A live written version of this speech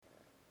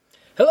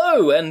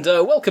Hello, and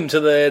welcome to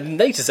the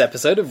latest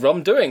episode of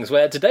Rom Doings,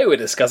 where today we're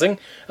discussing,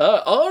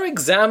 are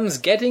exams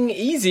getting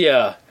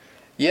easier?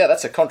 Yeah,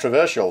 that's a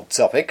controversial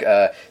topic.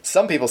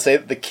 Some people say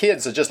that the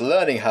kids are just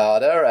learning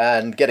harder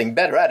and getting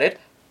better at it,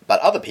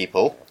 but other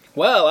people...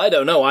 Well, I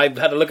don't know. I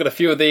had a look at a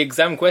few of the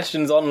exam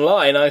questions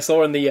online I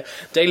saw on the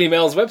Daily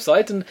Mail's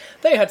website, and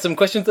they had some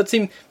questions that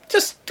seemed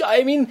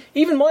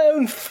even my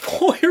own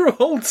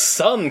 4-year-old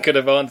son could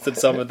have answered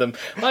some of them.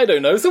 I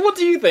don't know. So what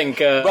do you think?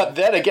 But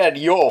then again,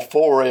 your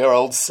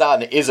 4-year-old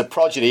son is a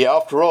prodigy.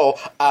 After all,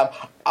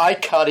 I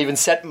can't even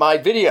set my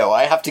video.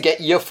 I have to get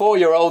your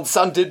 4-year-old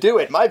son to do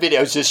it. My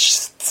video's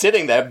just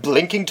sitting there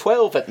blinking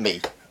 12 at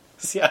me.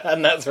 Yeah,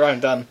 and that's where I'm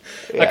done.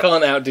 Yeah. I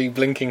can't outdo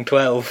blinking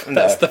 12. No.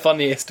 That's the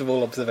funniest of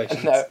all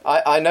observations. No,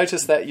 I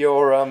noticed that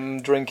you're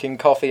drinking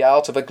coffee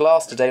out of a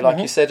glass today, like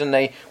you said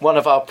in one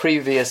of our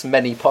previous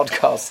many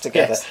podcasts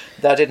together, yes.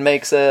 That it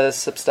makes a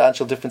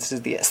substantial difference to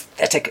the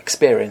aesthetic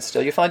experience.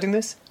 Are you finding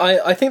this?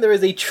 I think there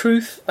is a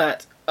truth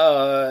that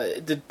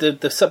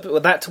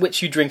that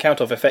which you drink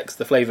out of affects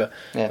the flavour,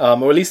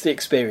 or at least the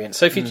experience.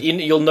 So if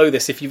you'll know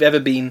this if you've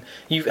ever been,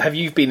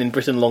 you've been in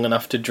Britain long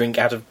enough to drink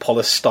out of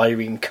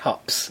polystyrene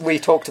cups. We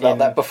talked about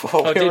that before.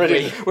 Oh,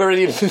 we're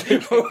really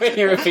repeating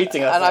ourselves.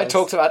 And I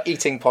talked about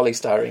eating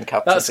polystyrene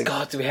cups.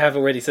 We have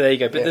already. So there you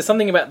go. But there's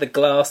something about the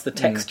glass, the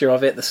texture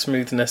of it, the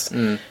smoothness.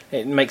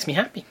 It makes me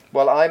happy.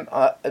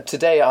 Well,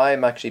 today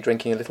I'm actually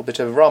drinking a little bit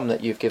of rum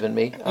that you've given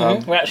me.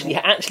 We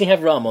actually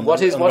have rum on.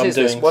 What is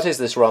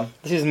this rum?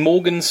 This is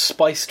Morgan's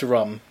spiced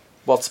rum.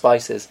 What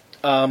spices?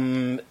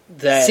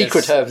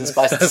 Secret herbs and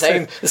spices.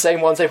 The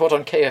same ones they put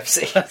on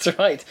KFC. That's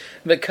right.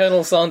 But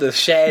Colonel Sanders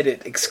shared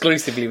it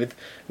exclusively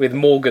with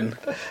Morgan.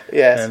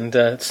 Yes.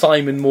 And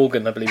Simon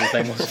Morgan, I believe his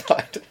name was.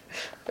 Right.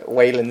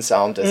 Wayland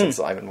Sanders and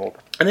Simon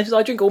Morgan. And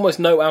I drink almost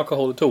no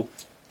alcohol at all.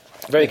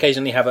 Very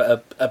occasionally have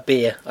a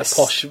beer, a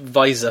posh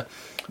Weiser.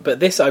 But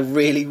this I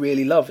really,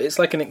 really love. It's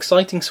like an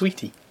exciting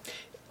sweetie.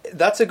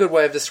 That's a good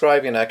way of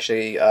describing it,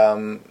 actually.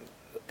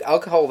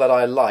 Alcohol that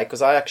I like,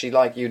 because I actually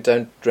you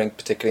don't drink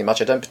particularly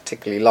much. I don't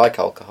particularly like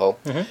alcohol.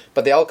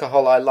 But the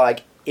alcohol I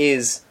like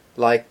is,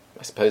 like,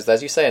 I suppose,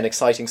 as you say, an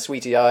exciting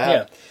sweetie.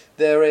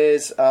 There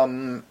is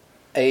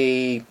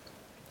a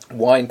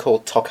wine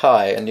called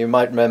Tokai, and you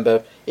might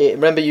remember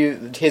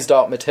His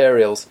Dark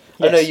Materials.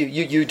 Yes. Oh no,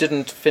 you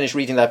didn't finish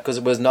reading that because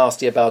it was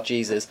nasty about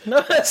Jesus.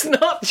 No, that's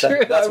not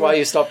true. That's why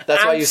you stopped.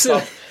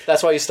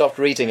 That's why you stopped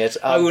reading it.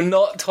 I will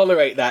not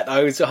tolerate that.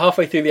 I was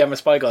halfway through the Emma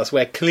Spyglass,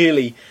 where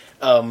clearly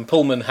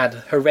Pullman had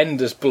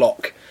horrendous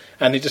block,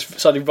 and he just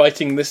started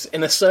writing this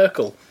in a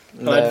circle.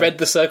 And I'd read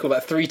the circle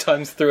about 3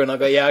 times through, and I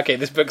go, yeah, okay,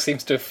 this book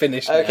seems to have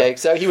finished now. Okay,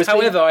 so he was...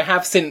 However, I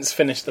have since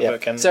finished the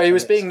book. So he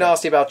was being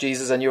nasty about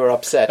Jesus, and you were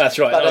upset. That's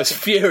right, I was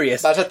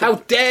furious. How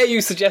dare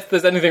you suggest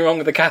there's anything wrong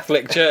with the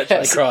Catholic Church,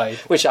 yes, I cried.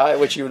 Which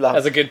you love.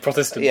 As a good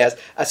Protestant. Yes.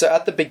 So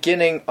at the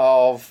beginning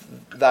of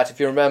that, if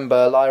you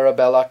remember, Lyra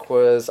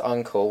Belacqua's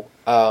uncle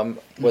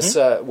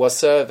was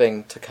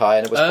serving Tokai,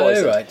 and it was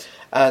poisoned. Oh, right.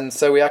 And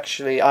so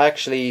I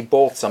actually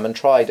bought some and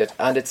tried it,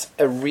 and it's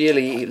a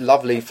really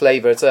lovely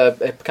flavour. It's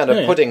a kind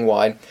of pudding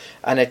wine,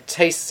 and it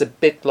tastes a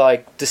bit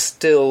like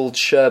distilled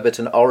sherbet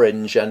and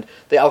orange, and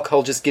the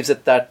alcohol just gives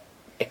it that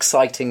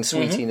exciting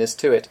sweetiness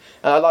to it.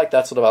 And I like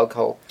that sort of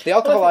alcohol. The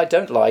alcohol I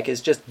don't like is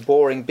just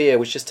boring beer,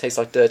 which just tastes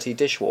like dirty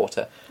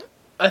dishwater.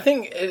 I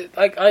think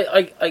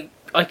I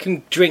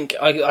can drink.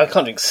 I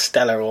can't drink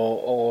Stella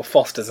or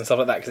Foster's and stuff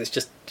like that because it's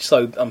just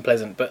so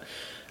unpleasant, but.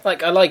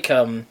 I like.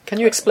 Can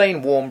you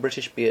explain warm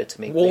British beer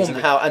to me, please, and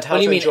how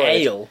to enjoy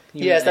ale?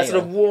 Yes, that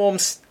sort of warm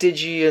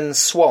Stygian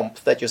swamp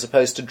that you're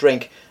supposed to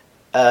drink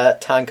a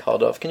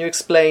tankard of. Can you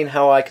explain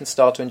how I can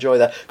start to enjoy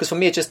that? Because for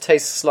me, it just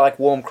tastes like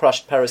warm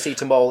crushed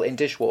paracetamol in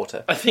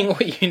dishwater. I think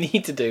what you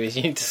need to do is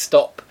you need to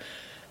stop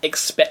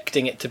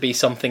expecting it to be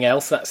something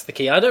else. That's the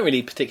key. I don't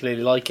really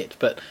particularly like it,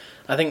 but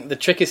I think the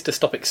trick is to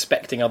stop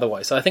expecting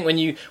otherwise. So I think when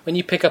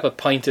you pick up a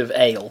pint of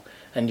ale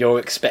and you're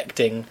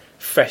expecting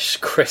fresh,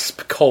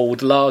 crisp,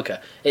 cold lager,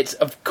 it's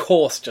of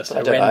course just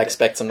horrendous. I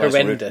expect some nice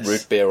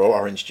root beer or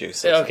orange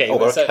juice, or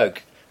a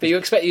Coke. But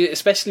you're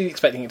especially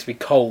expecting it to be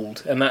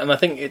cold, and I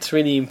think it's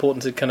really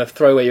important to kind of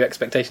throw away your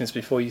expectations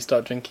before you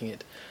start drinking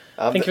it.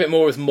 Think of it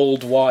more as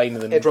mulled wine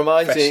than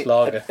fresh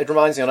lager. It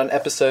reminds me on an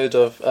episode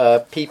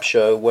of Peep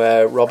Show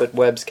where Robert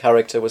Webb's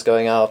character was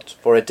going out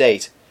for a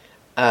date,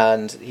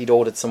 and he'd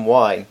ordered some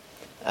wine,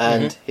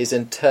 and his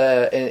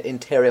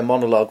interior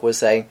monologue was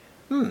saying,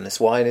 this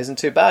wine isn't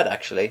too bad,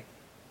 actually.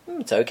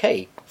 It's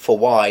okay for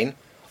wine.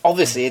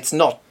 Obviously, it's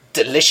not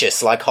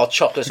delicious like hot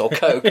chocolate or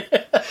Coke.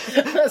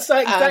 That's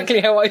exactly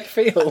how I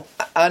feel.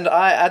 And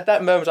at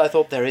that moment, I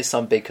thought there is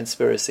some big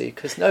conspiracy,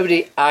 because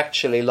nobody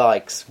actually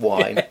likes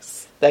wine.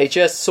 Yes. They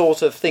just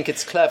sort of think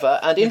it's clever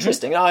and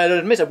interesting. And I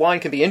admit a wine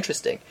can be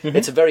interesting.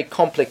 It's a very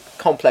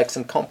complex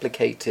and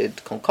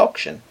complicated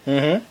concoction.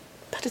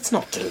 But it's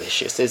not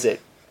delicious, is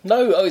it?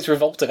 No, it's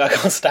revolting. I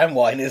can't stand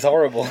wine. It's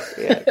horrible.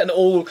 Yeah.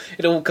 And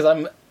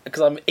because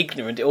because I'm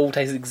ignorant, it all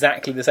tastes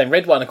exactly the same.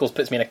 Red wine, of course,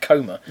 puts me in a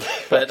coma,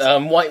 but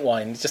white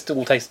wine just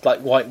all tastes like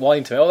white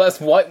wine to me. Oh, that's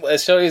white.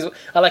 It shows.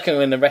 I like it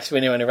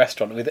when you're in a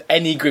restaurant with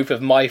any group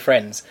of my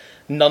friends.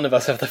 None of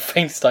us have the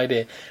faintest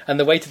idea. And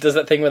the waiter does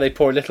that thing where they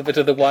pour a little bit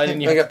of the wine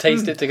and you have to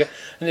taste it to go.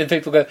 And then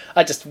people go,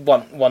 I just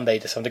want one day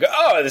just someone to go,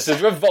 oh, this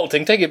is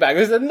revolting, take it back.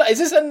 Is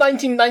this a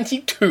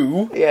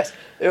 1992? Yes.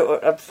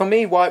 For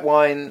me, white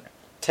wine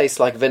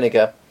tastes like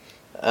vinegar,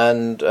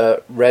 and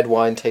red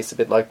wine tastes a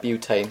bit like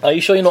butane. Are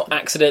you sure you're not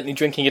accidentally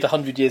drinking it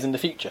 100 years in the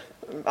future?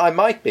 I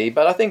might be,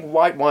 but I think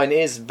white wine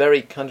is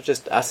very kind of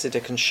just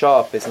acidic and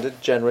sharp, isn't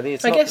it? Generally,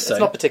 I guess so. It's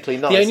not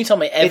particularly nice. The only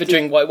time I ever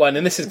drink white wine,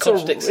 and this is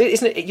contradicts...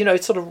 isn't it? You know,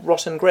 it's sort of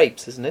rotten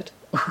grapes, isn't it?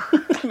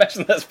 I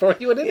imagine that's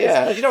probably what it is.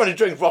 Yeah, you don't want to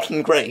drink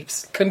rotten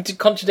grapes.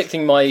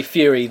 Contradicting my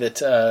theory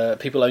that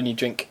people only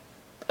drink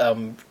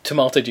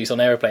tomato juice on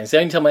aeroplanes. The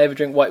only time I ever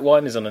drink white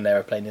wine is on an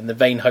aeroplane, in the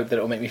vain hope that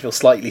it will make me feel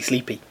slightly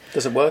sleepy.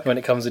 Does it work? When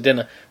it comes to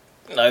dinner.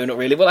 No, not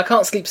really. Well, I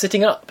can't sleep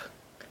sitting up.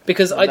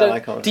 Because I don't...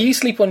 I can't. Do you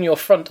sleep on your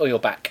front or your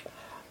back?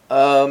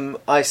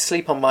 I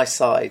sleep on my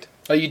side.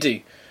 Oh, you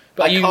do?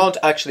 But I can't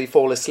actually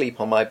fall asleep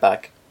on my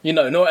back. You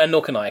know,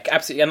 nor can I.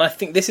 Absolutely. And I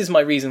think this is my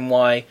reason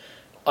why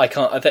I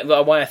can't...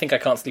 Why I think I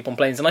can't sleep on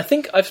planes. And I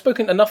think I've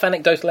spoken enough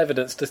anecdotal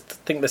evidence to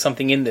think there's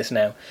something in this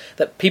now.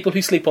 That people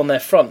who sleep on their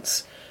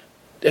fronts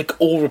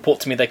all report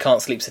to me they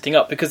can't sleep sitting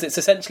up because it's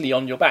essentially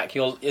on your back.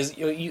 All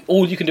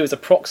you can do is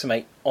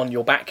approximate on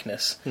your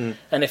backness,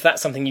 and if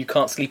that's something you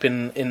can't sleep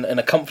in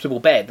a comfortable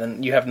bed,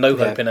 then you have no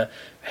hope in a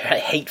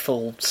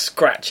hateful,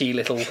 scratchy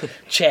little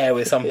chair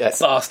with some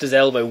bastard's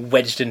elbow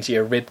wedged into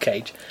your rib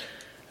cage.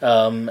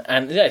 So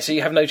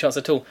you have no chance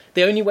at all.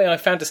 The only way I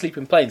found to sleep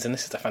in planes, and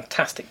this is a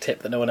fantastic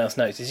tip that no one else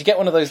knows, is you get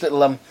one of those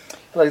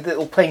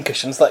little plane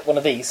cushions, like one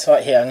of these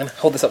right here. I'm going to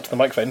hold this up to the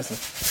microphone. Listen,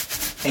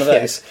 one of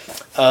those,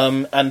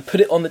 and put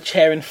it on the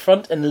chair in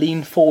front and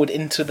lean forward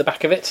into the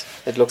back of it.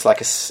 It looks like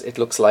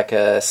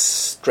a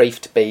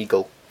strafed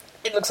bagel.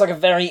 It looks like a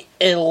very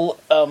ill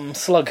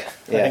slug, I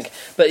think.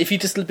 But if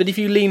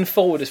you lean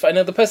forward, I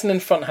know the person in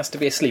front has to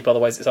be asleep,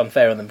 otherwise it's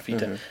unfair on them for you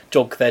to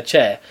jog their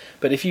chair.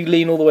 But if you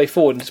lean all the way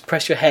forward and just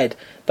press your head,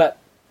 that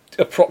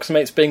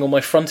approximates being on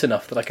my front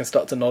enough that I can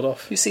start to nod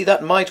off. You see,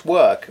 that might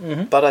work,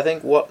 but I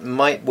think what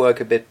might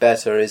work a bit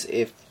better is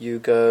if you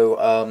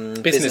go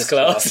business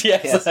class.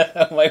 Yes,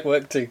 that might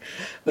work too.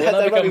 But when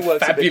I become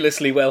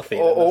fabulously wealthy,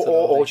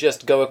 or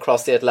just go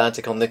across the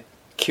Atlantic on the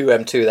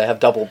QM2. They have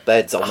double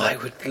beds on them. I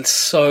would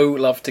so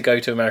love to go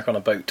to America on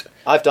a boat.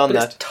 I've done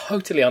that. It's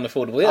totally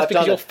unaffordable. That's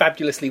because you're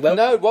fabulously wealthy.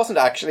 No, it wasn't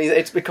actually.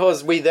 It's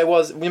because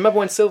remember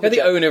when Silverjet... You're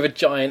the owner of a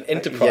giant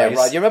enterprise. Yeah,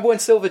 right. You remember when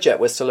Silverjet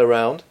was still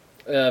around?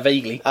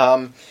 Vaguely.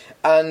 And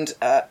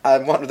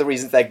one of the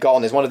reasons they're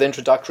gone is one of the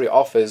introductory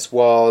offers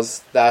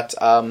was that,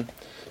 I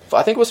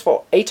think it was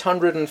for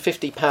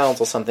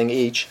 £850 or something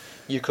each,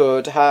 you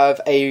could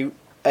have the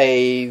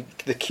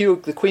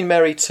Queen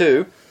Mary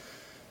 2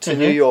 to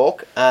New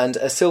York and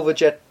a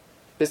Silverjet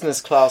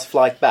business class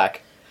flight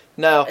back.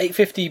 Now,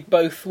 $850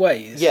 both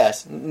ways.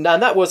 Yes, and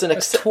that was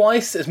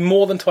it's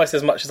more than twice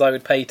as much as I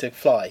would pay to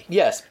fly.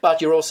 Yes,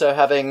 but you're also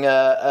having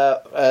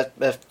a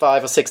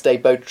 5 or 6 day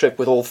boat trip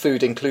with all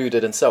food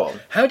included and so on.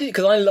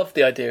 Because I love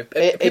the idea.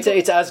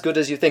 It's as good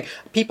as you think.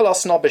 People are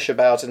snobbish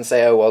about it and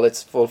say, "Oh well,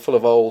 it's full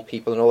of old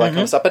people and all that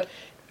kind of stuff." But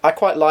I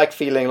quite like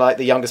feeling like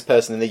the youngest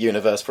person in the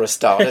universe for a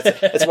start.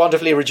 It's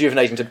wonderfully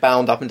rejuvenating to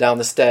bound up and down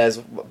the stairs,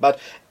 but.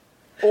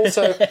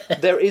 Also,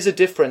 there is a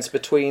difference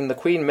between the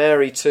Queen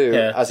Mary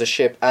 2 as a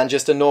ship and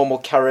just a normal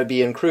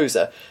Caribbean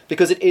cruiser,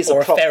 because it is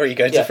a ferry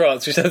going to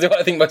France, which is what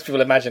I think most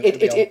people imagine.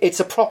 It's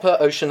a proper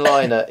ocean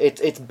liner.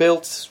 It's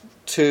built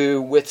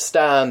to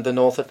withstand the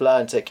North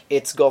Atlantic.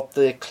 It's got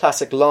the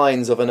classic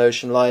lines of an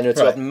ocean liner. It's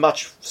got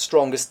much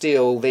stronger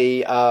steel.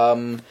 The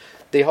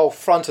whole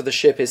front of the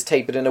ship is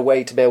tapered in a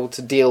way to be able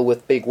to deal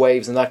with big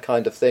waves and that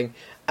kind of thing.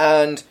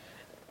 And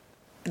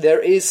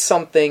there is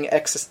something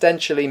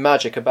existentially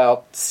magic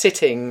about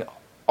sitting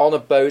on a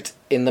boat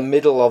in the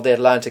middle of the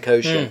Atlantic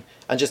Ocean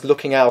and just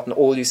looking out and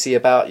all you see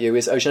about you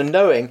is ocean, and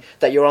knowing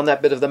that you're on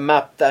that bit of the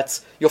map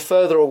you're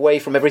further away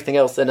from everything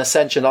else than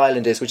Ascension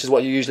Island is, which is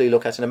what you usually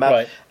look at in a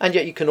map, and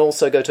yet you can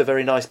also go to a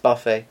very nice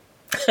buffet.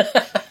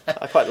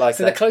 I quite like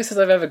that. So the closest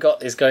I've ever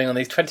got is going on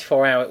these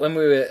 24-hour...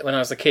 When I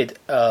was a kid,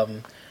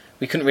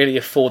 we couldn't really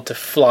afford to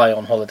fly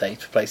on holiday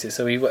to places,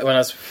 so when I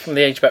was from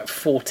the age of about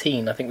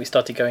 14, I think we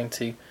started going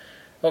to...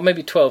 Or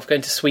maybe 12,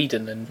 going to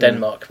Sweden and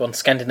Denmark on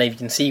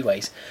Scandinavian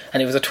seaways.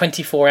 And it was a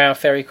 24-hour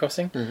ferry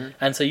crossing.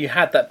 And so you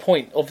had that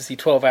point, obviously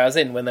 12 hours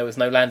in, when there was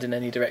no land in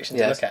any direction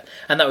to look at.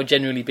 And that would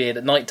generally be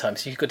at night time.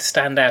 So you could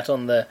stand out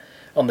on the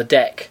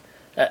deck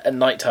at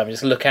night time and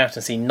just look out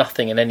and see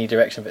nothing in any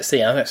direction but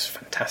sea. I think that's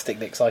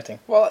fantastically exciting.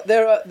 Well,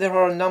 there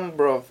are a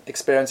number of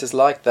experiences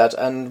like that,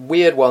 and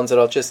weird ones that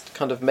are just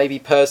kind of maybe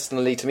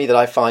personally to me that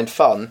I find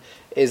fun,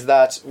 is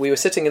that we were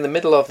sitting in the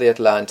middle of the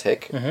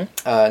Atlantic,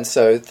 and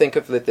so think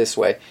of it this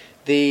way: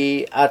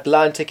 the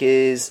Atlantic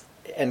is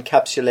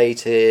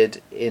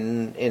encapsulated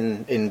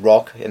in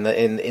rock, in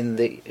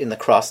the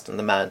crust and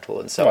the mantle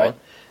and so on.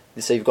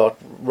 So you've got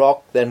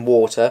rock, then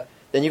water,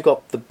 then you've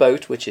got the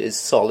boat, which is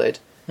solid.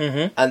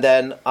 Mm-hmm. And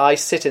then I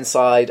sit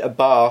inside a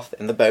bath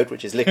in the boat,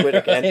 which is liquid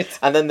again. Right.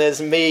 And then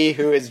there's me,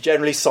 who is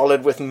generally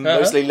solid with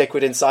mostly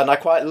liquid inside. And I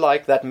quite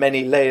like that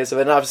many layers of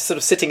it. And I was sort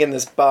of sitting in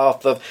this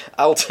bath of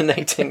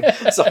alternating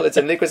solids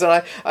and liquids.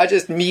 And I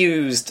just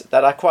mused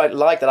that I quite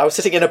liked that. I was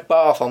sitting in a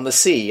bath on the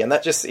sea, and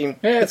that just seemed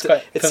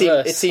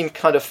it seemed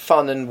kind of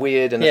fun and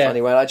weird in a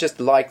funny way. And I just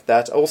liked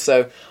that.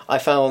 Also, I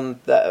found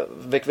that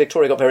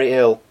Victoria got very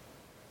ill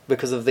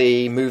because of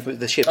the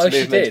movement, the ship's movement.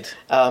 She did.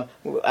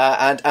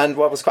 And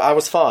what was I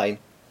was fine,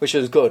 which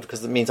was good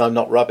because it means I'm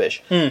not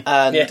rubbish.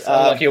 And yes,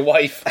 like your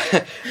wife.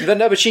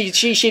 but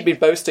she'd been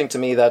boasting to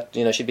me that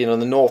she'd been on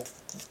the North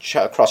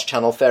cross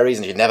channel ferries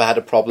and she'd never had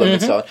a problem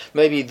and so on.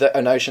 Maybe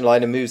an ocean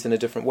liner moves in a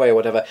different way or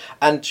whatever.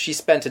 And she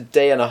spent a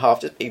day and a half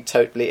just being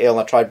totally ill.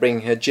 And I tried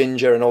bringing her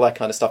ginger and all that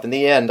kind of stuff. In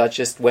the end, I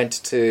just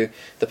went to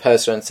the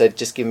purser and said,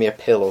 just give me a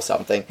pill or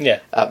something.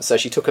 Yeah. So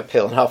she took a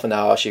pill. In half an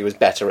hour, she was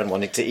better and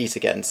wanted to eat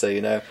again.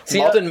 So,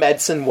 modern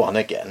medicine won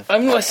again.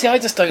 I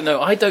just don't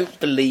know. I don't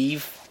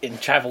believe in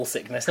travel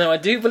sickness. No, I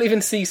do believe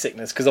in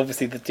seasickness because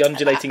obviously the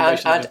undulating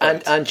motion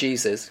and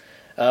Jesus.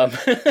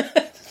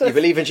 You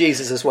believe in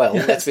Jesus as well,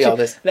 let's be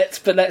honest. That's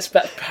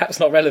perhaps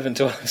not relevant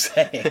to what I'm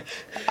saying.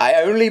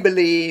 I only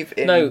believe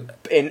in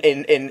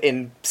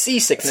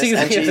seasickness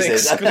and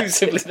Jesus.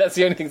 Exclusively, that's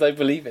the only things I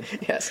believe in.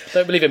 Yes. I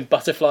don't believe in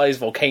butterflies,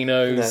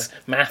 volcanoes,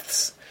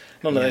 maths,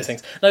 none of those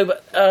things. No,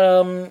 but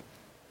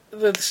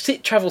the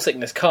travel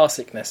sickness, car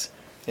sickness,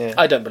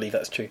 I don't believe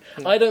that's true.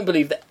 I don't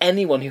believe that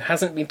anyone who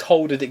hasn't been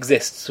told it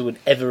exists would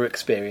ever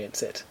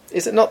experience it.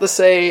 Is it not the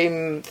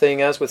same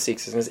thing as with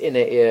seasickness, inner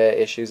ear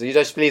issues? You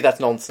don't believe that's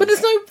nonsense? But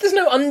there's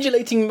no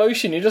undulating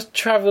motion. You're just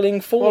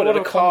travelling forward at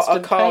a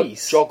constant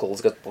pace.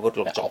 Joggles,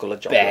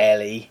 joggle.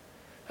 Barely.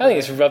 I think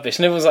it's rubbish.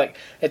 And everyone's like,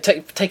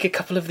 take a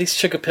couple of these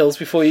sugar pills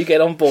before you get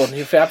on board and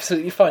you'll be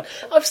absolutely fine.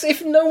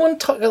 If no one...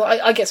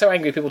 I get so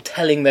angry at people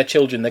telling their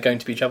children they're going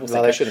to be travel sick.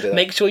 No, they shouldn't do that.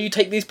 Make sure you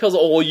take these pills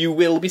or you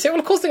will be sick. Well,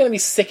 of course they're going to be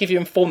sick if you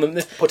inform them.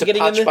 Put a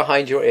patch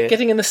behind your ear.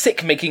 Getting in the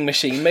sick-making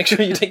machine, make sure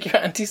you take your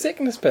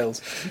anti-sickness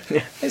pills.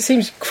 It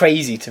seems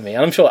crazy to me.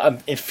 And I'm sure I'm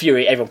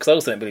infuriating everyone because I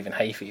also don't believe in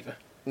hay fever.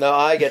 No,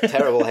 I get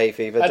terrible hay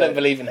fever. I don't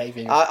believe in hay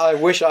fever. I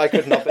wish I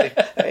could not be.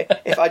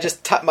 If I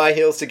just tap my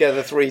heels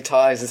together 3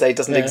 times and say it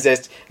doesn't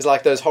exist, it's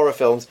like those horror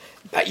films.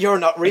 But you're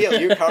not real.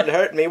 You can't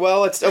hurt me.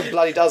 Well, it still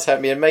bloody does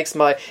hurt me. It makes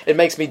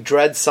me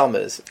dread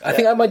summers. I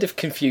think I might have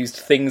confused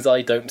things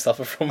I don't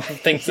suffer from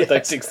with things that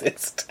don't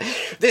exist.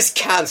 This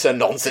cancer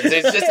nonsense.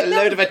 It's just a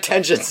load of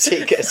attention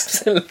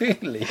seekers.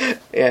 Absolutely.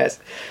 Yes.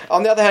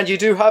 On the other hand, you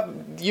do have...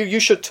 You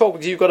should talk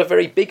because you've got a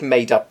very big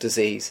made-up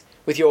disease.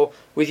 With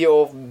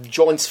your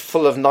joints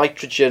full of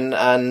nitrogen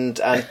and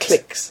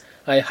clicks.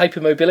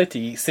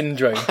 Hypermobility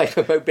syndrome.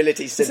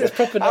 Hypermobility syndrome. It's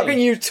proper name. How can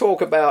you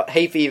talk about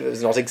hay fever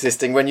not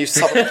existing when you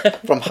suffer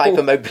from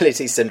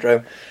hypermobility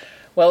syndrome?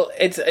 Well,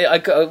 I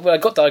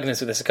got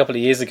diagnosed with this a couple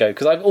of years ago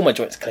because all my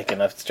joints click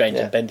and I'm strange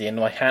and bendy and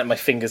my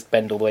fingers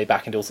bend all the way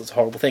back and do all sorts of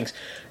horrible things.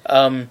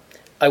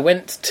 I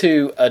went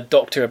to a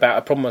doctor about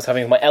a problem I was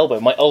having with my elbow.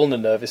 My ulnar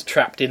nerve is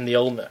trapped in the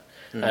ulnar.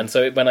 And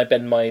so when I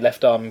bend my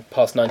left arm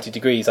past 90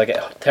 degrees, I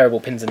get terrible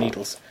pins and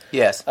needles.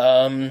 Yes.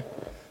 And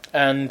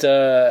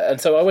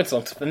so I went to the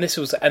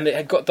doctor, and it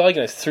had got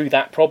diagnosed through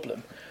that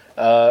problem,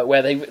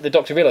 where the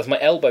doctor realised my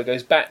elbow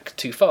goes back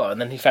too far, and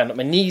then he found that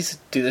my knees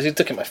do this. He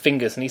took at my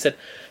fingers, and he said,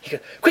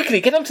 "Quickly,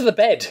 get onto the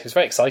bed." He was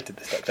very excited,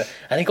 this doctor,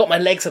 and he got my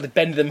legs, started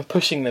bending them and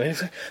pushing them. And he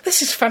was like,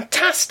 "This is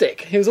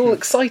fantastic!" He was all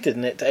excited,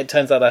 and it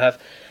turns out I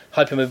have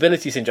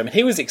hypermobility syndrome. And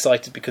he was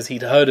excited because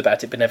he'd heard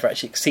about it but never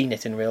actually seen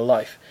it in real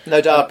life. No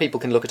doubt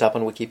people can look it up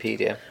on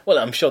Wikipedia. Well,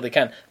 I'm sure they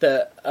can.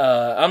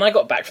 And I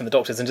got back from the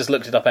doctors and just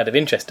looked it up out of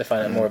interest to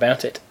find out more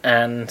about it,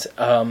 and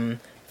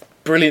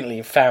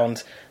brilliantly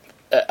found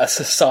a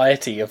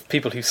society of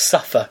people who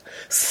suffer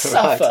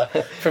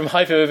from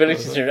hypermobility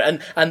syndrome,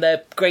 and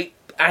their great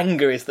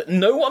anger is that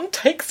no one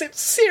takes it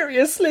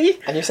seriously.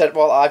 And you said,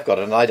 well, I've got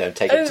it and I don't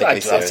take it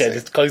particularly seriously. I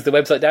just closed the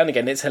website down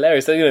again. It's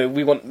hilarious. So,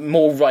 we want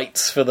more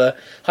rights for the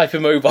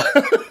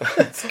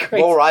hypermobile.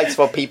 More rights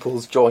for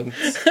people's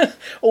joints.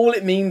 All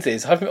it means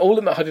is, all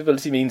that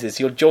hypermobility means is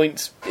your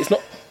joints, it's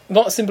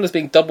not as simple as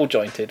being double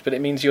jointed, but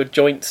it means your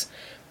joints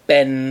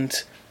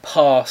bend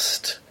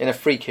past in a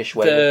freakish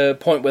way the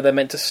point where they're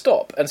meant to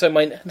stop. And so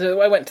I had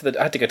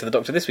to go to the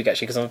doctor this week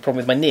actually because I have a problem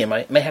with my knee.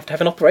 I may have to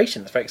have an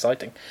operation. It's very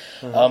exciting.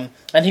 And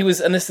this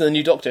is a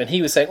new doctor, and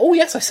he was saying, "Oh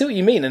yes, I see what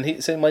you mean."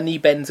 And so my knee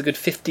bends a good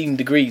 15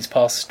 degrees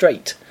past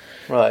straight.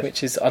 Right,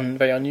 which is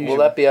very unusual.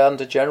 Will that be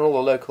under general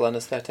or local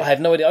anaesthetic? I have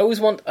no idea. I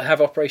always want to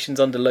have operations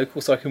under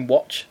local so I can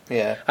watch.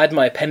 Yeah, I had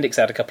my appendix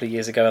out a couple of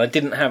years ago,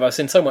 and I was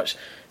in so much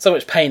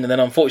pain, and then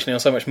unfortunately on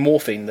so much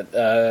morphine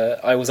that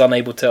I was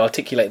unable to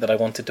articulate that I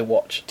wanted to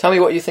watch. Tell me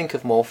what you think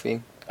of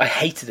morphine. I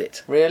hated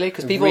it. Really?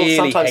 Because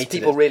sometimes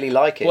people really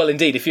like it. Well,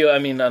 indeed.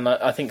 And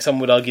I think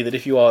some would argue that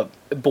if you are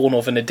born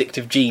of an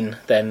addictive gene,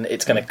 then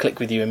it's going to click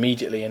with you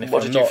immediately. And if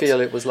what did you feel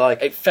it was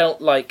like? It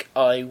felt like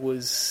I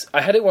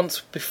had it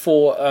once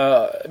before,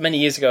 many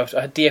years ago.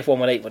 I had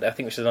DF118, I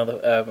think, which is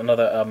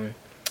another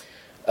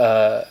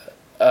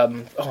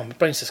my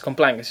brain's just gone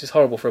blank. It's just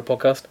horrible for a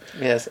podcast.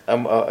 Yes.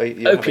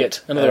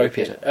 Opiate, another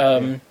opiate.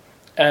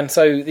 And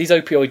so these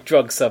opioid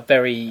drugs are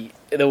they're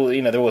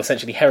all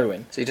essentially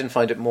heroin. So you didn't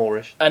find it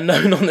Moorish? And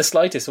no, not in the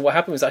slightest. So what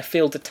happened was I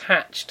feel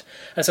detached.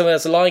 And so when I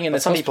was lying in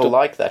this hospital... Some people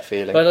like that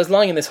feeling. When I was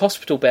lying in this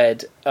hospital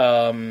bed,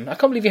 I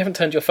can't believe you haven't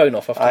turned your phone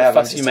off after I the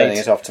haven't, fuss you just made. turning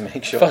it off to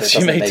make sure Fuss it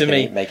you doesn't made to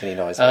me. make any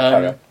noise.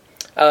 Carry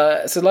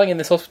on. So lying in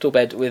this hospital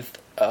bed with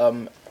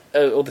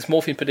all this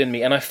morphine put in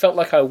me, and I felt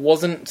like I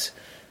wasn't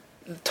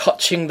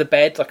touching the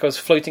bed, like I was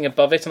floating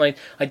above it, and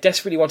I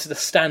desperately wanted to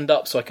stand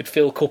up so I could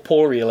feel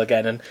corporeal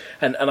again,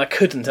 and I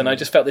couldn't, and I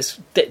just felt this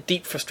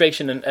deep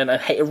frustration and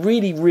a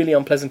really, really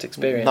unpleasant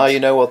experience. Now you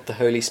know what the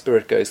Holy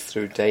Spirit goes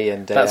through day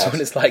in, day out. That's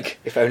what it's like.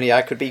 If only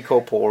I could be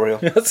corporeal.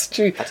 That's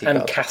true.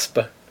 And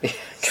Casper.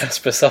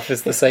 Casper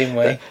suffers the same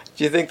way.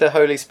 Do you think the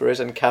Holy Spirit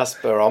and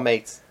Casper are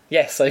mates?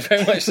 Yes, I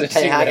very much so.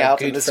 They hang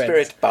out in the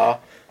spirit bar.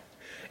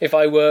 If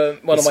I were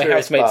one of my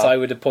housemates, bar. I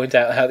would point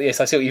out how...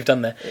 Yes, I see what you've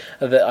done there.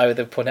 That I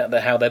would point out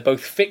how they're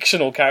both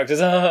fictional characters.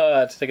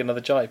 To take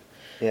another jibe.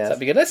 Yes. That'd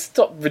be good. Let's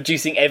stop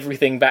reducing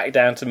everything back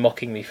down to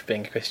mocking me for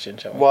being a Christian,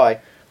 shall we? Why?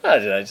 I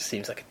don't know, it just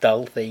seems like a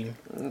dull theme.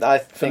 I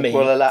think me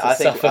we'll allow... You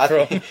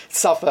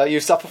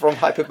suffer from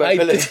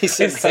hypermobility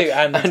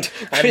syndrome and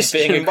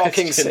Christian being a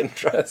mocking Christian.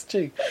 syndrome. That's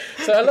true.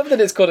 So I love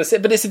that it's got a...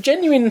 But it's a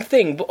genuine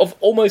thing of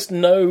almost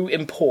no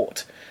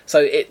import.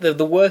 So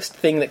the worst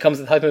thing that comes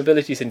with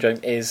hypermobility syndrome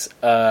is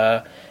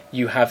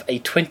you have a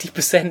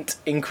 20%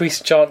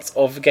 increased chance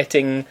of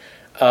getting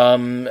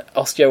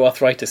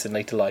osteoarthritis in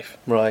later life.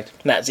 Right.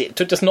 And that's it.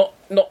 Just not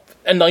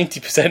a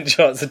 90%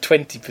 chance, a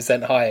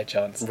 20% higher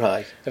chance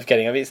of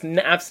getting it. I mean, it's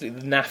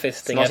absolutely the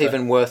naffest thing ever. It's not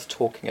even worth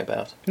talking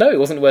about. No, it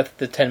wasn't worth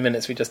the 10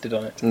 minutes we just did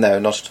on it. No,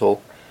 not at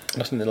all.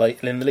 Not in the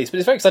least. But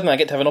it's very exciting I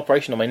get to have an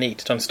operation on my knee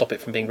to try and stop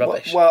it from being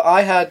rubbish. Well,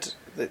 I had...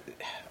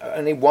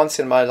 Only once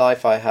in my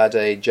life I had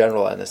a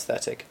general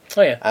anaesthetic.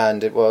 Oh, yeah.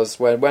 And it was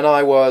when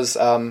I was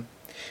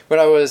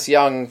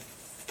young,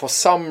 for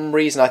some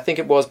reason, I think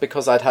it was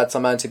because I'd had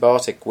some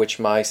antibiotic which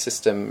my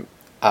system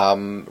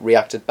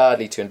reacted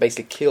badly to and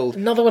basically killed...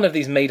 Another one of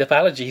these made-up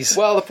allergies.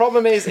 Well, the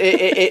problem is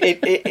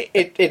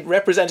it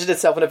represented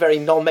itself in a very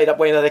non-made-up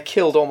way, and it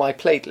killed all my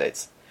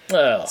platelets.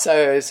 Oh.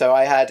 So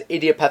I had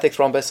idiopathic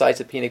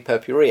thrombocytopenic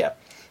purpura,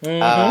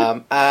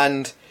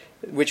 and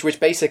which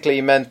basically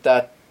meant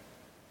that,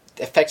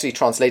 effectively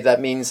translated,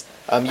 that means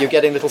you're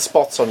getting little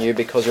spots on you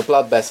because your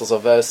blood vessels are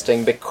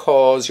bursting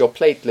because your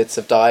platelets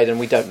have died and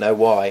we don't know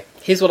why.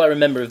 Here's what I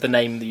remember of the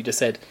name that you just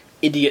said: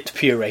 idiot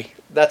puree.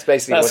 That's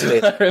basically what it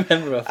is. I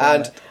remember of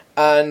that.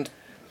 And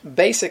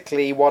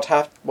basically what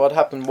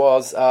happened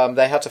was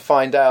they had to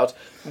find out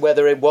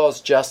whether it was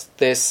just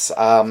this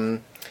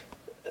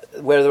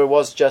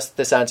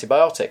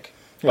antibiotic.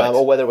 Right.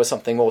 Or whether it was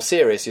something more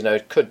serious,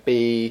 it could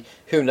be,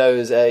 who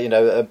knows,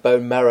 a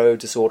bone marrow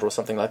disorder or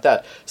something like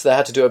that. So they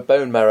had to do a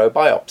bone marrow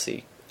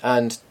biopsy,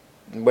 and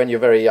when you're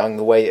very young,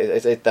 the way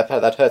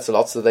that hurts a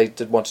lot, so they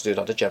did want to do it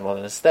under general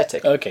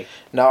anaesthetic. Okay.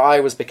 Now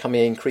I was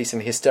becoming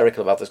increasingly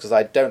hysterical about this because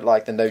I don't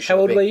like the notion. How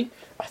old were you?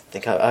 I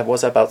think I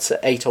was about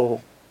 8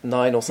 or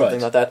 9 or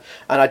something like that,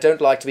 and I don't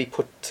like to be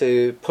put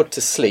to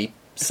sleep.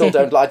 Still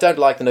don't. I don't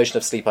like the notion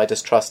of sleep. I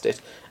distrust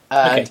it.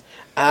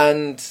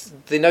 And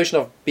the notion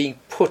of being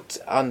put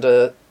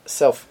under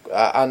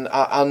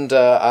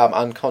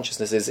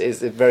unconsciousness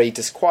is very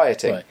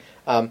disquieting.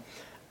 Right.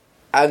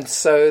 And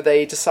so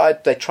they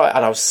tried,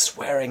 and I was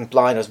swearing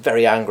blind. I was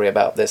very angry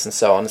about this and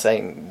so on,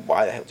 saying,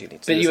 "Why the hell do you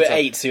need to?" But you were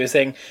 8, so you were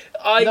saying,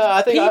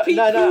 I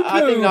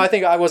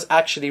think I was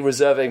actually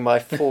reserving my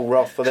full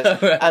wrath for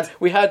this. Right. And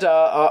we had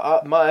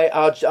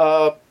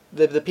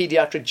the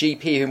paediatric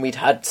GP whom we'd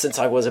had since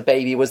I was a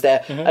baby was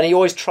there, and he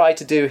always tried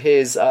to do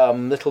his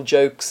little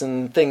jokes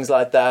and things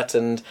like that,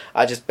 and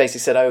I just basically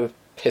said, "Oh,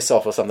 piss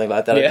off," or something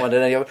like that. I didn't want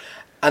any of it.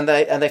 And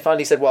they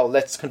finally said, "Well,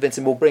 let's convince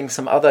him. We'll bring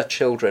some other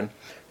children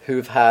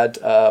who've had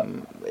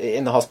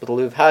in the hospital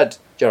who've had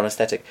general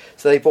anaesthetic."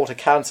 So they brought a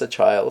cancer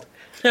child,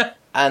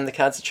 and the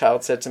cancer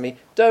child said to me,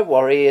 "Don't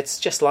worry, it's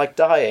just like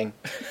dying."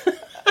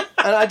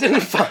 And I didn't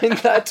find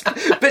that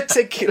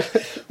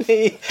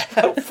particularly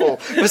helpful.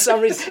 For some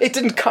reason, it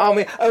didn't calm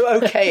me. Oh,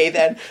 okay,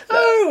 then.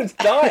 Oh, it's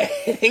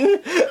dying.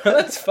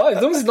 That's fine,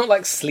 as long as it's not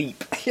like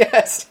sleep.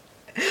 Yes.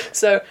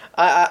 So,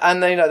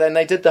 and then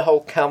they did the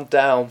whole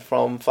countdown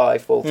from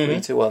 5, 4,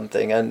 3, 2, 1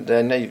 thing, and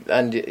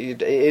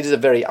it is a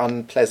very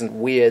unpleasant,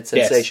 weird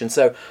sensation. Yes.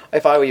 So,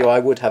 if I were you, I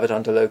would have it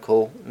under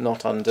local,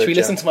 not under. Should we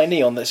listen to my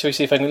knee on this? Should we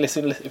see if I can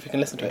listen? If we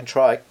can listen to it?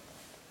 Try.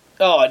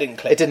 Oh, I didn't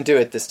click. It didn't do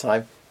it this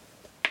time.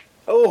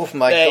 Oh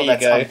my God,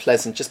 that's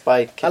unpleasant. Just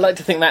by. I like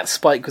to think that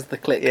spike was the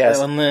click. Yes.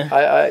 On there.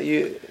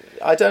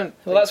 I don't.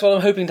 Well, that's what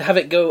I'm hoping to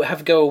have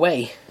go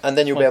away. And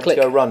then you'll be able to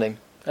go running.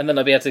 And then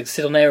I'll be able to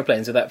sit on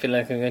aeroplanes without feeling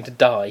like I'm going to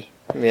die.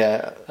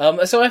 Yeah.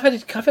 So I've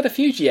had a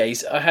few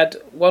GAs. I had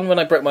one when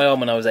I broke my arm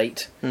when I was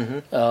 8.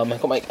 Mm-hmm.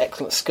 I've got my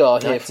excellent scar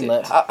here from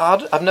that.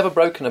 I've never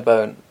broken a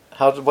bone.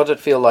 What did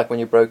it feel like when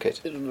you broke it?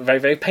 Very,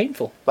 very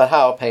painful. But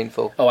how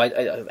painful? Oh, I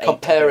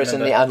compare it in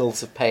the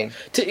annals of pain.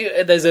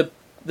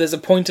 There's a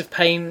point of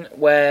pain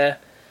where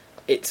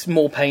it's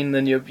more pain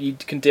than you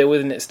can deal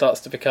with, and it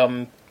starts to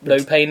become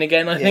no pain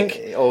again, I think.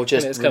 Or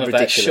just it's kind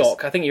ridiculous. of that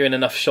shock. I think you're in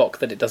enough shock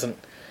that it doesn't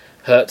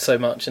hurt so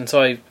much, and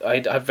so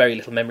I have very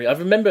little memory. I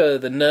remember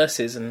the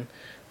nurses and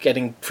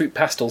getting fruit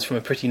pastels from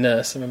a pretty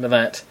nurse. I remember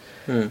that.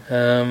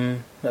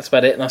 That's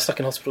about it, and I was stuck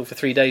in hospital for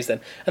 3 days then,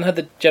 and had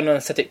the general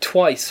anaesthetic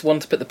twice, one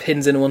to put the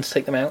pins in and one to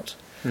take them out.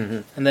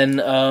 And then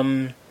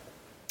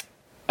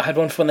I had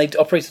one for when they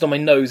operated on my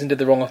nose and did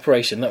the wrong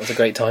operation. That was a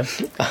great time.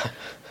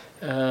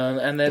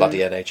 And then Bloody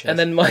NHS. And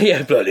then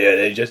my bloody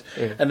NHS.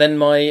 And then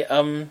my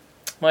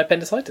my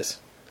appendicitis.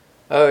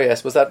 Oh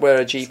yes, was that where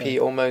a GP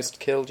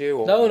almost killed you?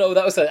 Or? No,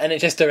 that was an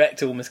NHS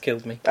Direct almost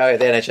killed me. Oh, yeah,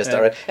 the NHS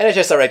Direct.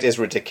 NHS Direct is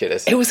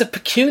ridiculous. It was a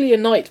peculiar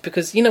night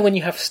because, you know, when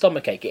you have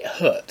stomachache, it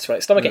hurts,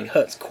 right? Stomachache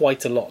hurts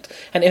quite a lot.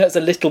 And it hurts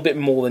a little bit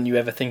more than you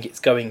ever think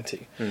it's going to.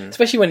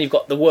 Especially when you've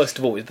got the worst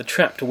of all, is the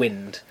trapped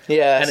wind.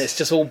 Yes. And it's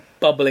just all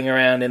bubbling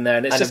around in there.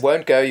 And it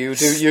won't go. You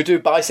do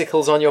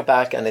bicycles on your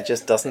back and it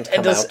just doesn't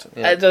come out.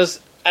 Yeah. It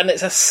does. And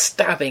it's a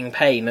stabbing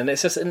pain, and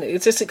it's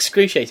just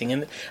excruciating,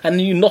 and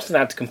you're not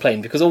allowed to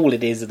complain because all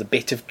it is a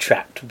bit of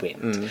trapped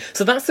wind.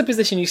 So that's the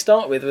position you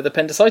start with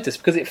appendicitis,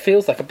 because it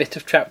feels like a bit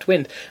of trapped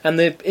wind. And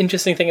the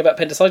interesting thing about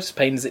appendicitis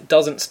pain is it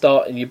doesn't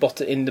start in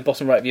the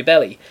bottom right of your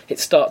belly. It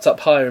starts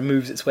up higher and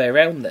moves its way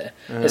around there.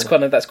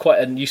 That's quite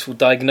a useful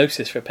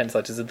diagnosis for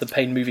appendicitis, of the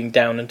pain moving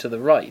down and to the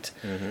right.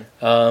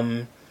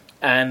 And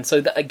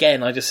so that, again,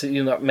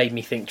 that made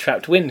me think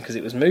trapped wind because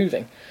it was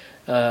moving,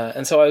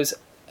 and so I was.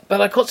 But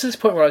I got to this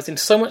point where I was in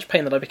so much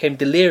pain that I became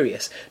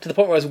delirious, to the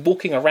point where I was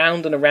walking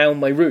around and around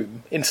my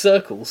room in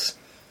circles,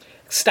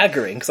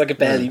 staggering because I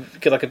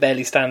could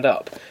barely stand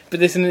up. But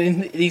there's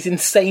these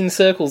insane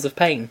circles of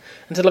pain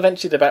until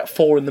eventually, at about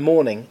 4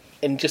 a.m,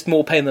 in just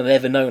more pain than I'd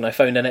ever known, I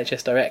phoned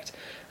NHS Direct.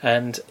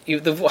 And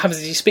what happens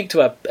is you speak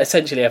to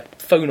essentially a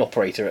phone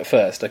operator at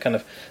first, I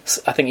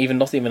think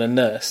not even a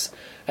nurse.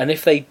 And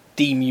if they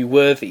deem you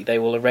worthy, they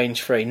will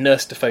arrange for a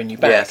nurse to phone you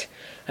back. Yes.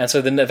 And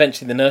so then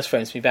eventually the nurse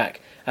phones me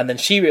back. And then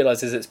she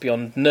realises it's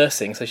beyond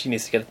nursing, so she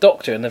needs to get a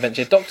doctor, and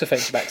eventually a doctor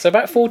phones me back. So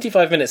about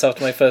 45 minutes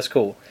after my first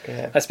call,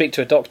 I speak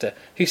to a doctor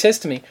who says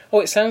to me,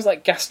 "Oh, it sounds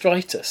like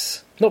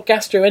gastritis. Not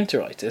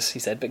gastroenteritis," he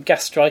said, but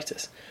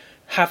gastritis.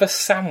 "Have a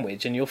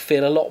sandwich and you'll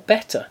feel a lot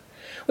better."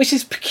 Which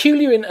is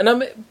peculiar,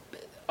 and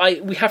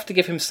we have to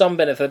give him some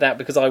benefit of the doubt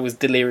because I was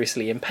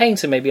deliriously in pain,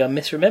 so maybe I'm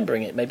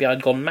misremembering it. Maybe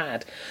I'd gone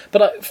mad.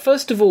 But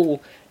first of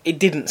all, it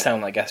didn't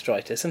sound like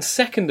gastritis. And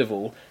second of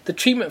all, the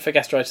treatment for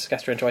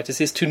gastroenteritis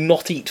is to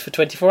not eat for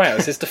 24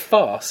 hours, is to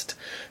fast.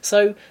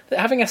 So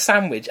having a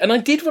sandwich, and I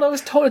did what I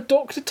was told, a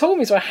doctor told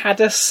me, so I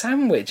had a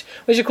sandwich,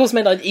 which of course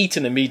meant I'd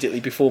eaten immediately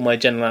before my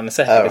general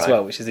anaesthetic as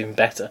well, which is even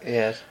better.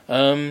 Yes.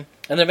 And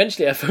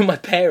eventually I phoned my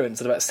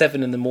parents at about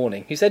 7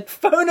 a.m, who said,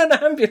 "Phone an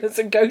ambulance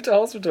and go to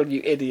hospital,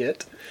 you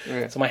idiot."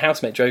 Yeah. So my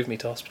housemate drove me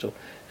to hospital.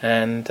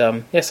 And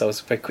yes, I was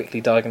very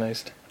quickly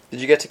diagnosed.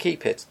 Did you get to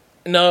keep it?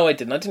 No, I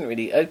didn't. I didn't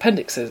really.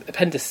 Appendices,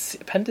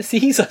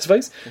 I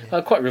suppose,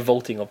 are quite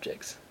revolting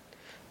objects.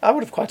 I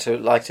would have quite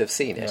liked to have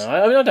seen it. No,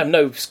 I have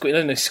no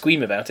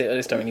scream about it. I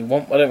just don't really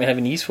want. I don't really have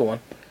any use for one.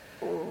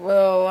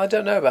 Well, I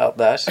don't know about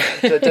that.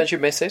 Don't you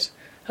miss it?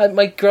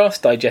 My grass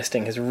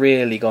digesting has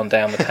really gone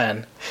down the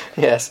pan.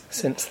 Yes.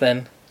 Since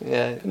then.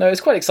 Yeah. No,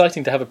 it's quite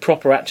exciting to have a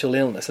proper actual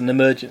illness, an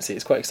emergency.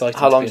 It's quite exciting.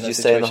 How long did you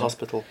stay in the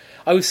hospital?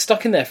 I was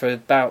stuck in there for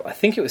about, I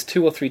think it was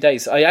 2 or 3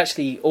 days. I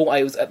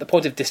was at the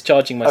point of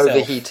discharging myself.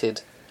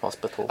 Overheated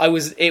hospital.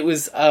 It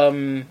was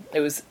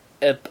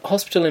a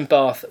hospital in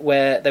Bath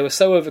where they were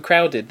so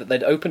overcrowded that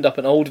they'd opened up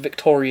an old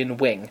Victorian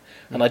wing,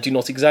 and I do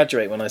not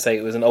exaggerate when I say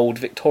it was an old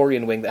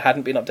Victorian wing that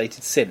hadn't been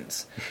updated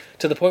since,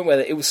 to the point where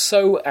it was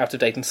so out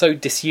of date and so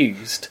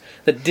disused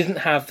that it didn't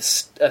have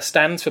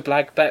stands for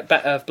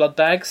blood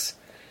bags.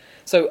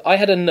 So I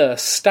had a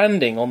nurse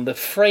standing on the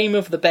frame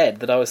of the bed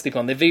that I was sleeping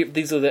on.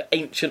 These are the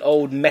ancient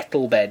old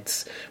metal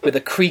beds with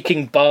the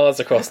creaking bars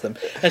across them.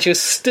 And she was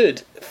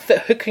stood,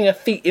 hooking her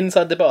feet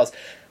inside the bars,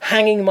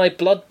 hanging my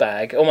blood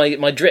bag, or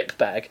my drip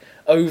bag,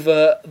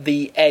 over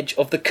the edge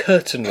of the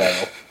curtain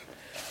rail.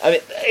 I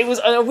mean, it was.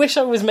 I wish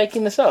I was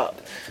making this up.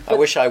 I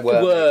wish I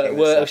were. I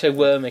wish I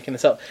were making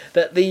this up.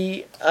 That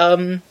the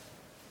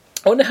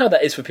I wonder how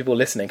that is for people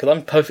listening, because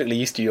I'm perfectly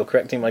used to you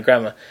correcting my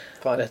grammar.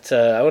 Fine. But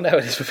I wonder how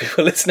it is for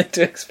people listening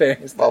to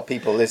experience that. Well,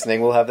 people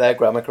listening will have their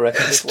grammar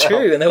corrected as well. It's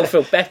true, and they'll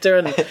feel better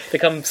and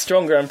become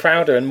stronger and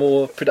prouder and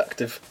more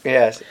productive.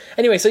 Yes.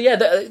 Anyway, so yeah,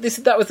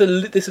 that was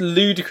this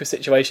ludicrous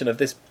situation of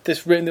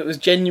this room that was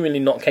genuinely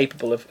not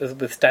capable of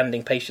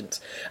withstanding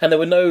patients. And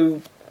there's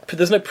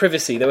no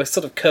privacy. There were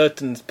sort of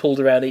curtains pulled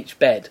around each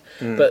bed,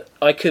 but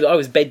I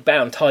was bed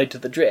bound, tied to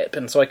the drip,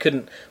 and so I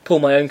couldn't pull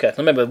my own curtain.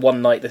 I remember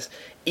one night this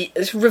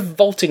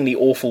revoltingly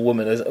awful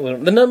woman. Most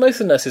of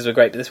the nurses were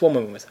great, but this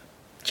woman was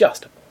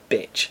just a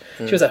bitch.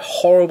 She was a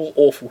horrible,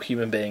 awful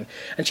human being,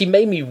 and she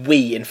made me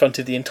wee in front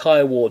of the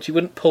entire ward. She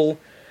wouldn't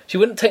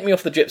take me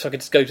off the drip so I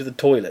could just go to the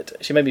toilet.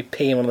 She made me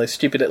pee in one of those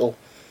stupid little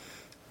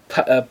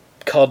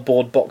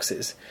cardboard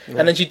boxes,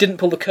 and then she didn't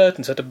pull the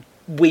curtain, so I had to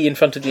wee in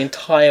front of the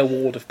entire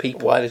ward of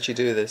people. Why did she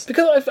do this?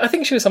 Because I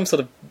think she was some sort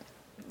of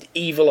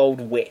evil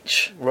old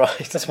witch.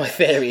 Right. That's my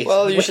theory.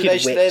 Well, usually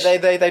Wicked witch.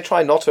 they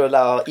try not to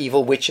allow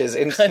evil witches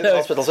into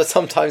hospitals, but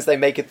sometimes they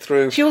make it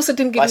through She also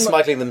didn't give by him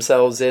smuggling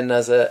themselves in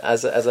as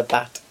a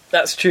bat.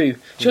 That's true.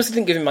 She also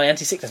didn't give him my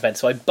anti-sickness meds,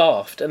 so I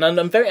barfed. And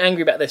I'm very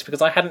angry about this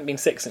because I hadn't been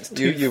sick since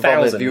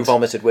 2000. You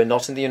vomited. We're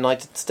not in the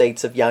United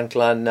States of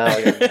Yankland now.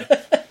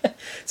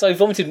 So I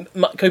vomited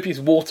copious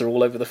water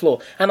all over the floor.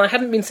 And I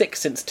hadn't been sick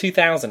since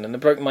 2000, and it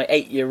broke my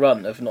 8-year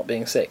run of not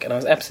being sick, and I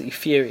was absolutely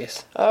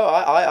furious. Oh,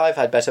 I've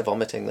had better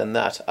vomiting than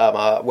that.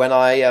 When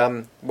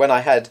I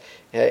had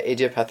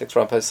idiopathic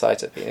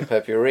thrombocytopenia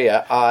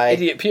purpurea,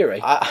 Idiot puree.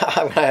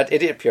 when I had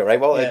idiot puree,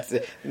 well,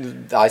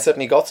 I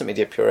certainly got some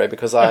idiot puree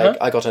because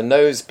I got a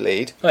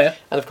nosebleed. Oh, yeah.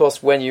 And of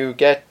course, when you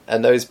get a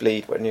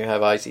nosebleed, when you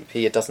have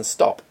ITP, it doesn't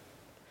stop.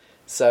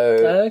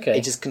 So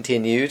it just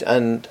continued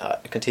and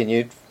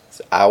continued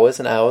hours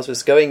and hours.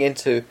 Was going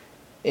into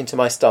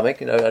my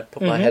stomach. I'd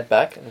put my head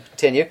back and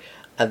continue,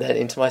 and then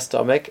into my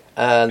stomach,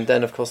 and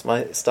then of course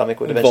my stomach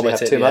would eventually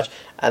have too much,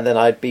 and then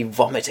I'd be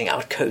vomiting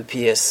out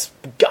copious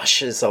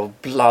gushes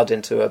of blood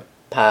into a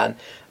pan,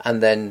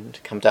 and then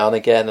come down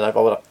again, and I'd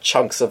vomit up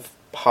chunks of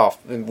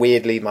half.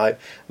 Weirdly, my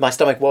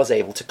stomach was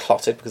able to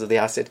clot it because of the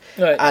acid,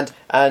 right.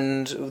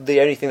 and the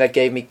only thing that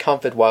gave me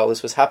comfort while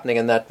this was happening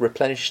and that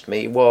replenished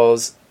me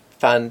was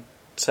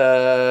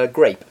Fanta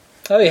grape.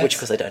 Oh, yes. Which, of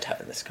course, they don't have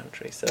in this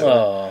country.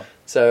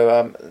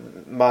 So,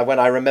 when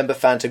I remember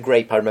Fanta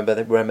grape, I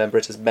remember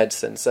it as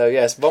medicine. So,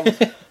 yes,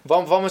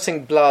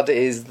 vomiting blood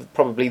is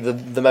probably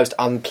the most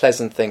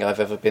unpleasant thing I've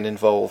ever been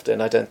involved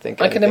in. I don't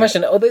think I can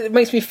imagine. Although it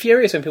makes me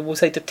furious when people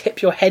say to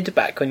tip your head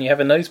back when you have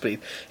a nosebleed.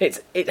 It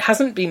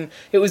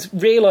was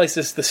realised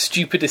as the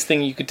stupidest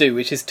thing you could do,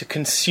 which is to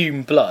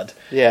consume blood.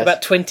 Yes.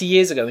 About 20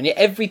 years ago, and yet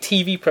every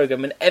TV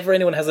programme, whenever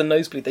anyone has a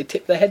nosebleed, they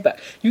tip their head back.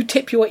 You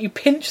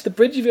pinch the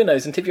bridge of your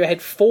nose and tip your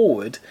head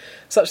forward,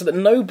 such that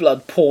no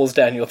blood pours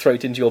down your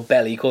throat into your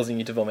belly, causing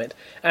you to vomit,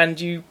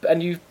 and you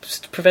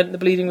prevent the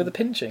bleeding with the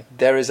pinching.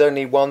 There is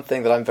only one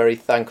thing that I'm very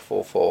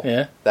thankful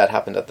for that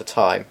happened at the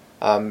time.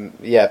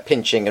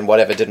 Pinching and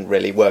whatever didn't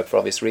really work for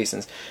obvious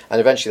reasons,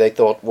 and eventually they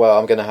thought, well,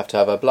 I'm going to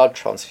have a blood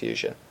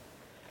transfusion,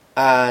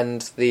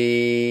 and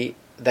they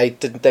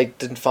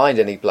didn't find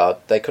any blood.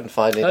 They couldn't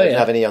find any. They didn't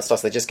have any on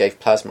stuff. They just gave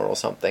plasma or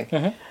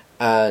something,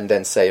 and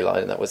then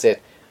saline, and that was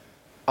it.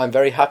 I'm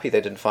very happy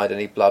they didn't find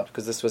any blood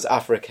because this was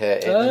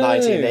Africa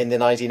in the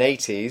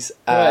 1980s,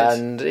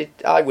 and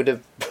I would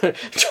have.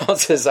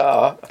 Chances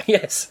are,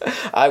 yes,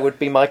 I would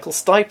be Michael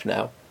Stipe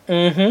now.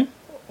 Mm-hmm.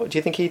 What do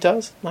you think he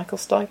does, Michael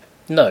Stipe?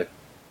 No.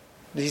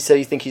 Did you say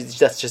you think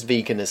that's just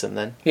veganism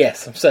then?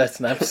 Yes, I'm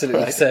certain,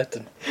 absolutely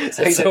certain.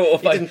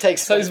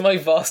 So's my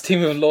vast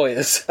team of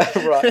lawyers.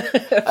 Right.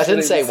 I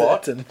didn't say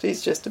certain. What.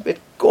 He's just a bit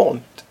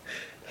gaunt.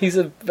 He's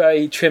a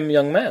very trim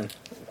young man.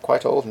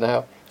 Quite old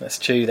now. That's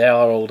true, they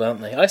are old,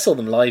 aren't they? I saw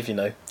them live,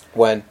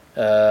 When?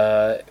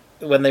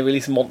 When they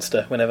released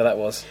Monster, whenever that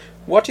was.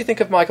 What do you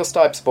think of Michael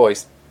Stipe's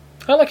voice?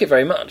 I like it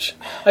very much.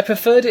 I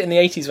preferred it in the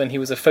 80s when he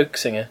was a folk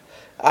singer.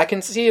 I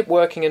can see it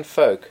working in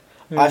folk.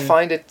 I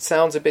find it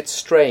sounds a bit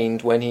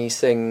strained when he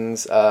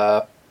sings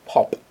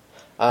pop.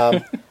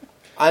 And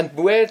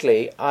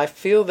weirdly, I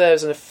feel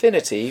there's an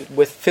affinity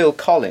with Phil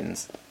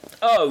Collins.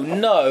 Oh,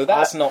 no,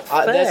 that's not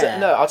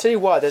fair. I'll tell you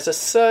why. There's a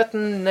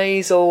certain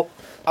nasal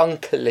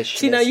unclishness.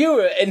 See, now you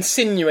were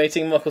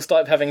insinuating Michael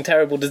Stipe having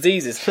terrible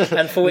diseases,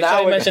 and for which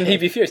I imagine he'd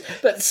be furious.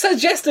 But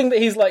suggesting that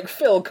he's like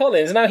Phil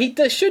Collins, now he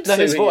should sue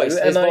his voice.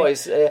 You, his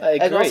voice.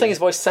 I'm not saying his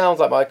voice sounds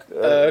like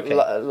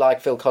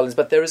Phil Collins,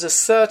 but there is a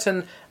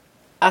certain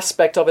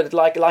aspect of it,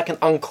 like an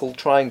uncle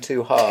trying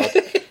too hard.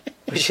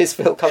 Which is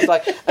Phil Collins,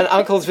 like an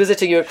uncle's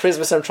visiting you at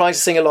Christmas and trying to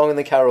sing along in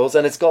the carols,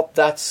 and it's got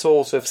that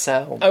sort of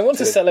sound. I want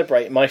to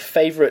celebrate my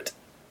favourite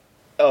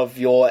of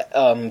your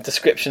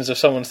descriptions of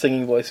someone's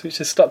singing voice, which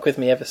has stuck with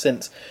me ever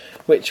since,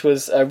 which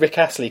was Rick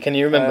Astley. Can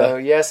you remember? Oh,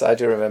 yes, I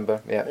do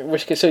remember, yeah.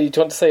 So you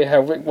want to say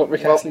what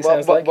Rick Astley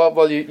sounds like?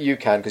 Well, you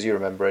can, because you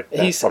remember it.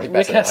 He's probably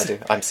better than I do.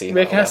 I'm seeing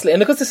Rick Astley.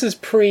 And of course this is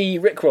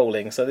pre-Rick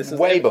rolling, so this is...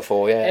 Way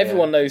before, yeah.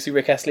 Everyone knows who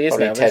Rick Astley is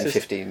probably now. 10,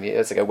 15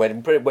 years ago. About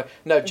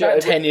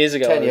 10 years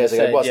ago. 10 years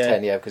ago. It was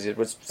 10, yeah, because it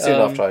was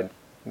soon after I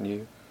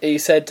knew. He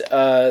said,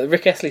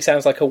 Rick Astley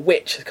sounds like a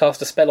witch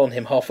cast a spell on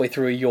him halfway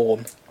through a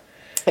yawn.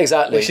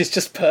 Exactly, which is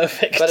just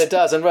perfect. But it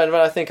does, and when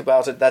I think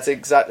about it, that's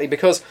exactly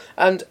because,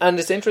 and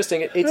it's interesting.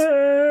 It's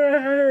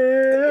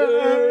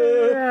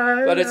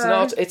but it's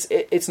not.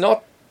 It's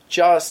not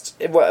just.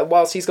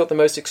 Whilst he's got the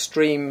most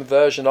extreme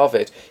version of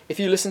it, if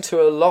you listen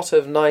to a lot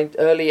of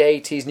early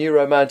 '80s new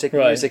romantic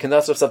music and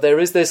that sort of stuff, there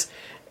is this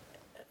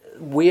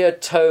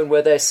weird tone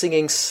where they're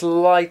singing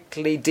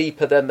slightly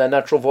deeper than their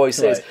natural voice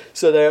is,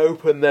 so they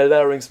open their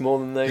larynx more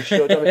than they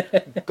should. I mean,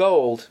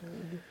 Gold.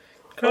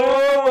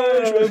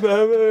 Always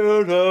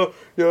remember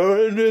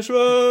you're in this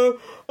world.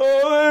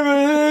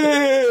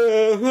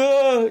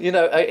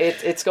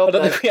 It's got. I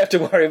don't think we have to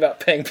worry about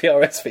paying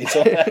PRS fees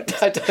on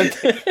that. I don't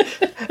think.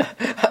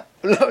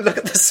 Look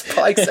at the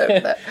spikes over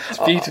there. It's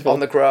beautiful on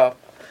the graph.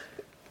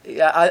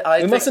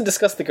 Yeah, we mustn't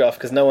discuss the graph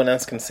because no one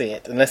else can see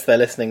it unless they're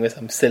listening with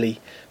some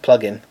silly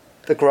plug-in.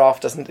 The graph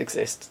doesn't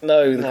exist.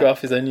 No, the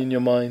graph is only in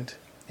your mind.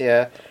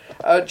 Yeah.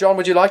 John,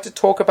 would you like to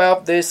talk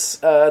about this,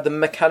 the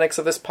mechanics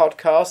of this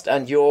podcast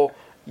and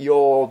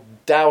your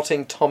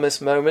doubting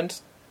Thomas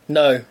moment?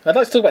 No. I'd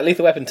like to talk about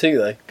Lethal Weapon 2,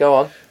 though. Go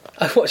on.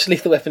 I watched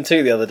Lethal Weapon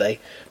 2 the other day,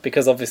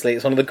 because obviously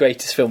it's one of the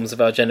greatest films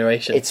of our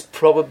generation. It's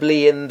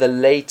probably in the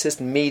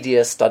latest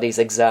media studies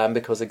exam,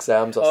 because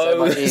exams are so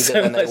much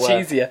easier than they were.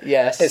 Easier.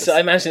 Yes. I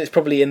imagine it's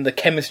probably in the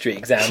chemistry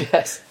exam.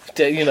 Yes.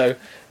 You know,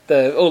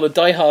 all the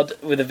Die Hard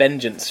with a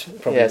Vengeance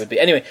probably would be.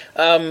 Anyway,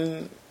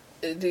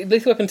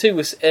 Lethal Weapon 2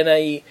 was in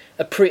a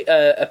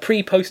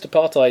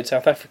pre-post-apartheid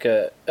South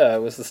Africa,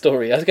 was the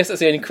story. I guess that's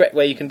the only correct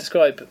way you can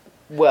describe it.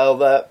 Well,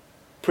 the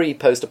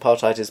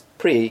pre-post-apartheid is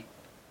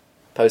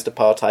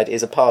post-apartheid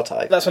is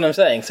apartheid. That's what I'm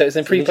saying. So it's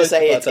in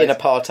pre-post-apartheid. You just say it's in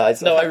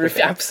apartheid. No, I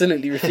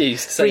absolutely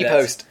refuse to say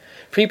Pre-post.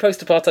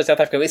 Pre-post-apartheid South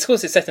Africa. Of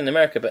course, it's set in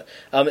America, but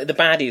the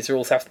baddies are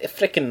all South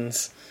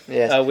Africans.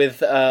 Yes. With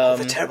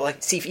the terrible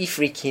South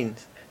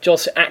Africans.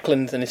 Josh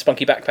Ackland and his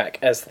spunky backpack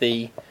as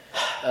the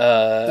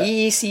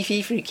as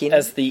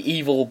the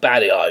evil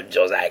baddie. I'm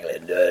Josh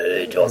Ackland.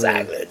 Josh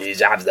Ackland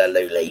is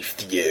absolutely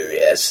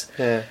furious.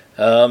 Yeah.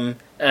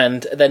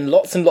 And then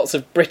lots and lots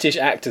of British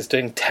actors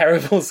doing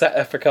terrible South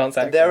Afrikaans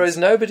accents. There is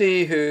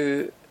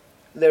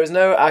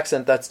no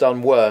accent that's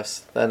done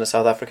worse than a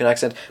South African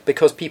accent,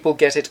 because people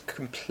get it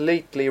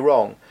completely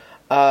wrong.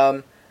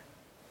 Well,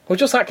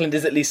 Josh Ackland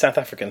is at least South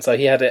African, so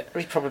he had it.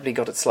 He probably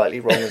got it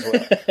slightly wrong as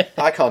well.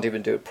 I can't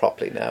even do it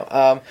properly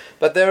now.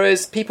 But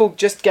people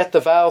just get the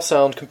vowel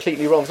sound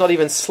completely wrong. It's not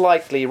even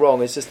slightly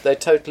wrong. It's just they're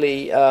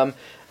totally.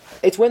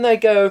 It's when they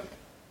go.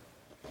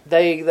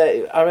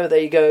 I remember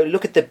they go,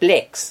 look at the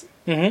blicks.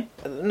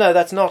 Mm-hmm. No,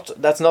 that's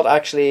not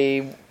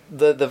actually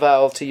the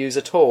vowel to use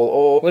at all.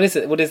 Or what is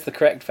it? What is the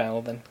correct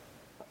vowel then?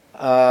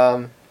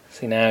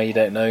 See, now you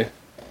don't know.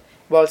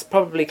 Well, it's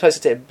probably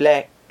closer to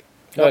black.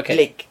 Okay.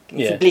 Blick.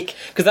 It's a blick.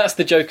 Because that's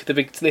the joke. The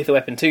big Lethal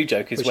Weapon 2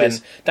 joke is when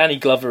Danny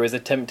Glover is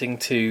attempting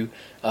to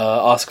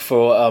ask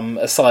for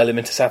asylum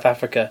into South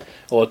Africa,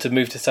 or to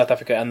move to South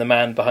Africa, and the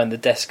man behind the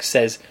desk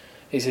says,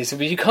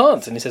 well, you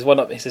can't. And he says, why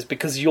not? He says,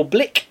 because you're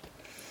blick.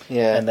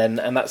 Yeah.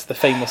 And that's the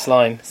famous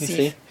line. You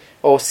see?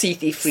 Or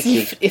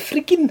South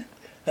African.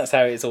 That's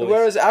how it's always.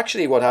 Whereas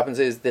actually what happens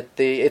is that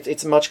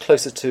it's much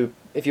closer to,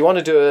 if you want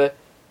to do a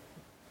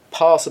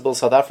passable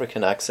South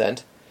African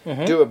accent,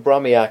 do a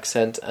Brummie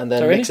accent, and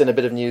then mix in a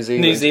bit of New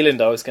Zealand. New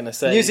Zealand, I was going to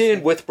say. New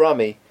Zealand with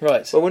Brummie.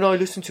 Right. But when I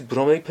listen to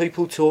Brummie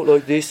people talk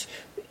like this,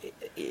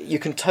 you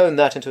can tone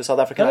that into a South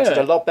African accent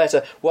a lot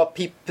better.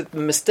 The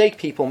mistake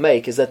people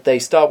make is that they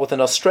start with an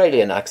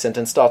Australian accent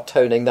and start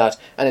toning that,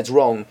 and it's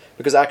wrong,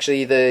 because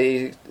actually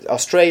the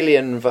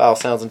Australian vowel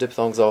sounds and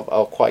diphthongs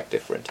are quite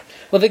different.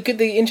 Well,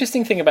 the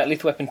interesting thing about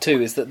Lethal Weapon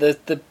 2 is that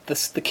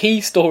the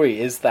key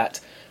story is that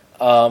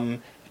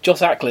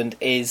Josh Ackland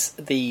is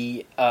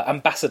the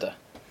ambassador.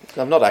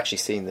 I've not actually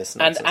seen this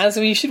nonsense.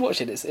 And you should watch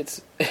it.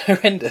 It's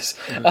horrendous.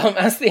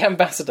 As the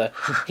ambassador,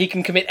 he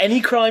can commit any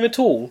crime at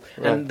all,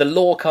 and the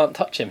law can't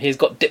touch him. He's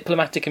got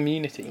diplomatic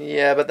immunity.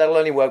 Yeah, but that'll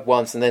only work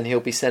once, and then he'll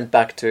be sent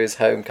back to his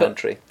home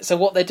country. So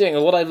what they're doing,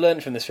 and what I've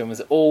learned from this film, is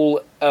that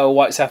all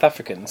white South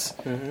Africans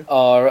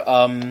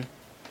are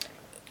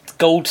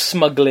gold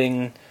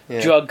smuggling,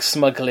 drug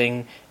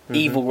smuggling,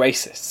 evil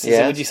racists. Yeah.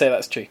 So would you say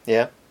that's true?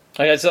 Yeah.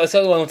 Okay, so that's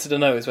all I wanted to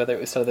know, is whether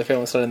the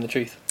film was telling the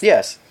truth.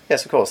 Yes,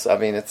 of course. I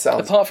mean, it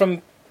sounds... Apart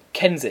from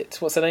Kensit,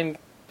 what's her name?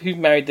 Who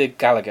married the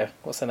Gallagher?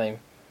 What's her name?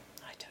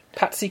 I don't know.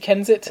 Patsy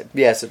Kensit?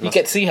 Yes, you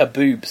get to see her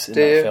boobs in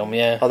that film,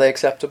 yeah. Are they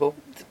acceptable?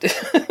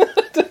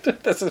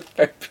 That's a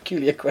very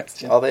peculiar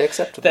question. Are they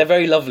acceptable? They're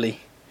very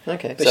lovely.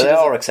 Okay, but so they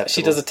are acceptable.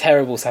 She does a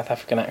terrible South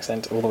African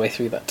accent all the way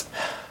through that.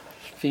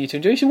 For you to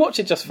enjoy, you should watch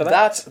it just for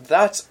that.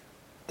 That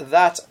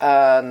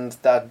and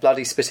that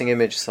bloody Spitting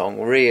Image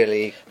song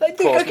really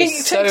caused me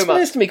so much.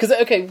 This to me, because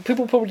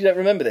people probably don't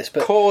remember this,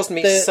 but caused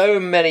me so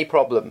many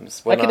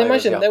problems. When I can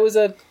imagine was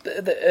there was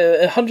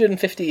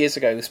 150 years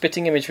ago,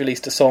 Spitting Image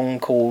released a song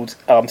called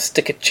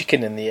 "Stick a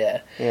Chicken in the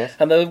Air," yes.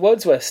 And the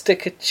words were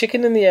 "Stick a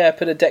chicken in the air,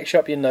 put a Dexter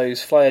up your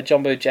nose, fly a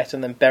jumbo jet,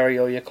 and then bury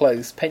all your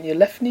clothes. Paint your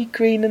left knee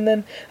green, and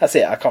then that's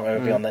it." I can't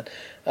remember beyond then.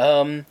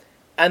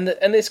 And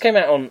this came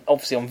out on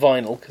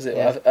vinyl, because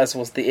as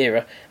was the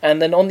era.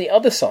 And then on the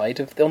other side,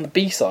 on the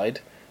B side,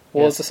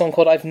 was a song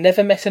called "I've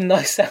Never Met a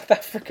Nice South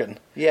African."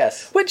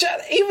 Yes, which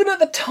even at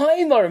the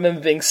time I remember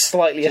being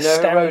slightly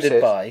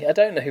astounded by. I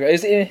don't know who wrote it.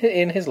 Is it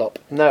Ian Hislop?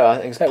 No, I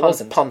think it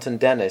was Punt and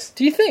Dennis.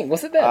 Do you think?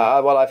 Was it them?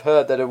 Well, I've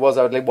heard that it was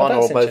only one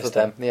or both of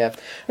them. Yeah.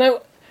 Now,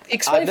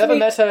 explain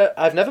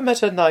I've never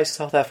met a nice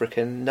South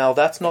African. Now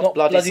that's not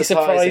bloody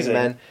surprising,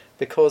 man,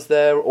 because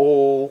they're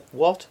all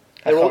what?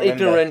 They're all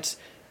ignorant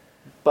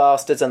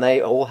bastards, and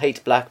they all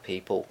hate black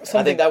people.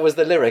 I think that was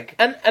the lyric.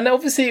 And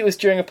obviously it was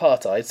during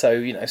apartheid,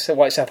 so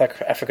white South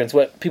Africans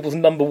were people's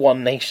number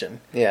one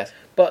nation. Yes.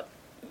 But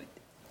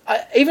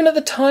even at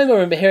the time I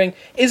remember hearing,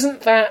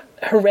 isn't that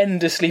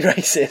horrendously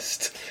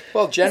racist?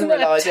 Well,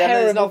 generalising,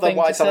 and it's not the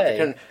white South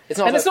African. It's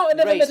not. And it's not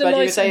never meant a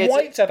nice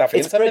white South African.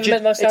 It's never meant a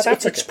nice South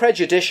African. It's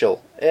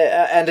prejudicial,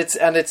 and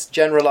it's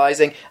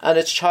generalising, and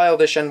it's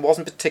childish, and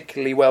wasn't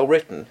particularly well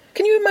written.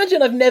 Can you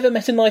imagine? I've never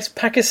met a nice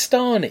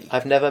Pakistani.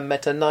 I've never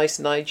met a nice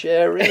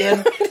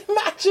Nigerian.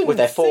 Imagine with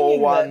their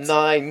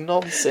 419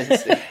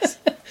 nonsense.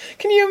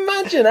 Can you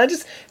imagine?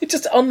 It's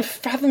just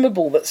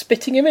unfathomable that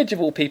Spitting Image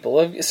of all people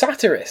are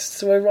satirists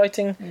who are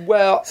writing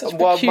such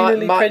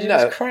peculiarly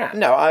prejudiced crap.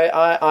 No,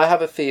 I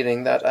have a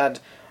feeling that, and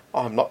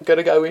I'm not going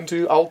to go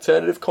into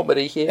alternative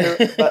comedy here,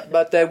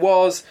 but there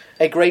was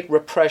a great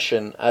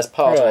repression as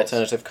part of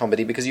alternative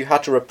comedy, because you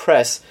had to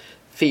repress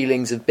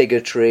feelings of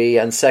bigotry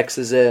and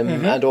sexism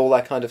and all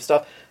that kind of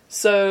stuff.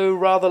 So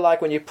rather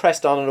like when you press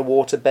down on a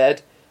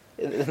waterbed,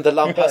 the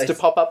lump has to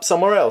pop up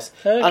somewhere else.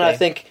 Okay. And I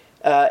think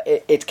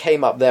it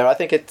came up there. I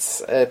think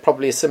it's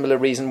probably a similar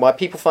reason why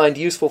people find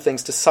useful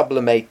things to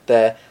sublimate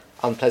their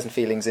unpleasant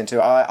feelings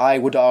into. I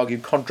would argue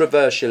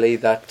controversially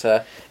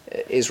that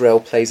Israel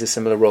plays a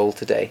similar role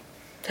today.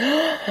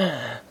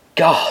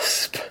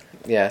 Gasp!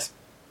 Yes.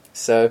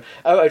 So,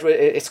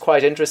 it's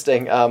quite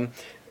interesting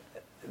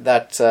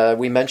that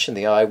we mentioned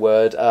the I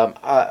word.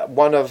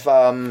 One of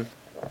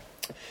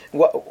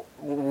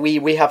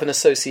we have an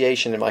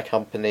association in my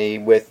company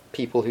with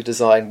people who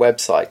design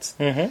websites.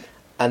 Mm-hmm.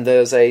 And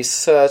there's a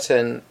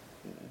certain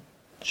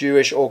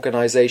Jewish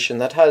organisation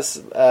that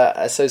has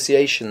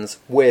associations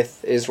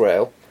with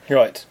Israel.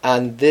 Right.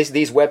 And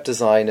these web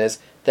designers,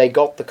 they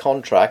got the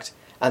contract,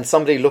 and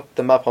somebody looked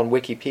them up on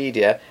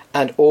Wikipedia,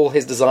 and all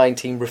his design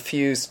team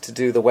refused to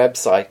do the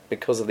website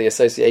because of the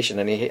association,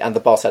 and the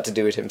boss had to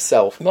do it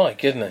himself. My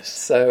goodness.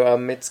 So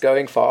it's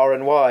going far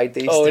and wide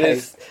these days. It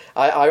is.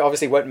 I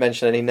obviously won't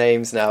mention any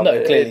names now.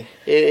 No, clearly.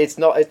 It's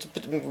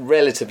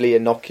relatively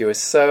innocuous.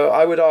 So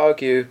I would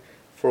argue,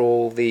 for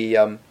all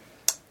the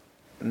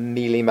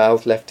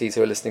mealy-mouthed lefties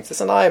who are listening to this,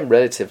 and I am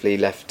relatively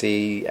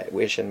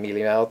lefty-ish and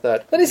mealy-mouthed,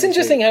 that... But it's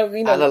interesting how,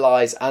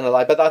 analyse,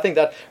 but I think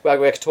that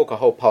we could talk a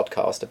whole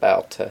podcast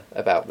about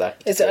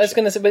that. I was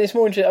going to say, but it's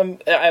more interesting...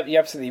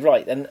 you're absolutely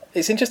right, and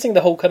it's interesting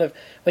the whole kind of...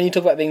 When you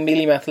talk about being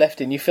mealy-mouthed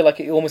lefty, and you feel like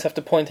you almost have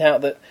to point out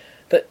that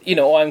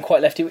I'm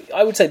quite lefty.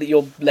 I would say that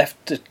you're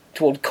left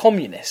toward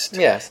communist.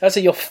 Yes. I'd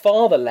say you're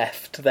farther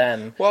left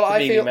than. Well,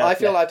 I feel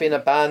left. I've been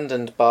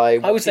abandoned by.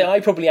 I would say I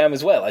probably am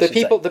as well.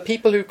 The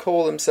people who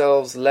call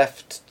themselves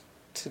left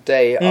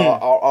today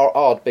are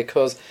odd,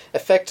 because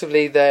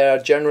effectively they are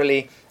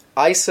generally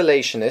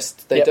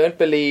isolationist. They don't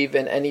believe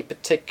in any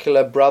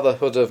particular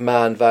brotherhood of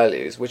man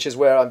values, which is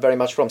where I'm very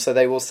much from. So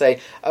they will say,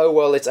 oh,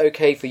 well, it's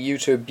okay for you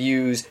to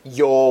abuse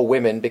your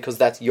women because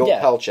that's your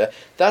culture.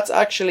 That's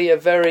actually a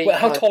very... Well,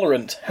 how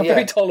tolerant. How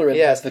very tolerant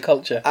is the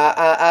culture.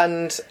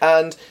 And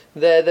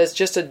there's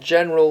just a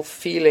general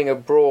feeling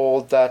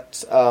abroad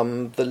that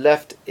the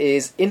left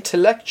is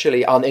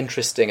intellectually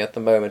uninteresting at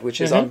the moment,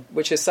 which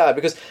is sad,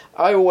 because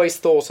I always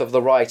thought of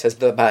the right as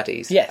the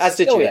baddies. Yes. As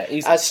did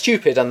you. As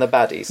stupid and the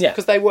baddies.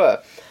 Because they were.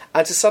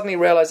 And to suddenly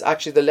realise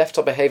actually the left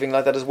are behaving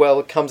like that as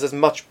well comes as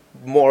much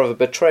more of a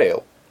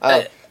betrayal.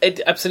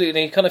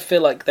 Absolutely. You kind of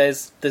feel like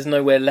there's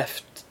nowhere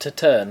left to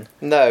turn.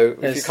 No,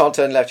 if you can't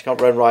turn left, you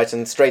can't run right,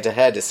 and straight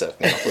ahead is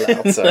certainly not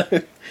allowed. So.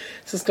 No.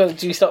 So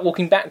do you start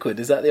walking backward?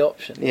 Is that the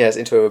option? Yes,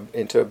 into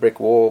a brick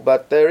wall.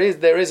 But there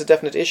is a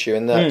definite issue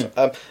in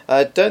that.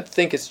 I don't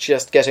think it's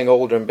just getting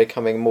older and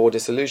becoming more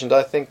disillusioned.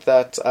 I think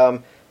that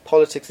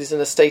politics is in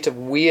a state of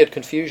weird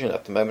confusion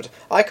at the moment.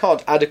 I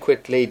can't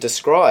adequately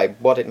describe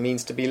what it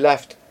means to be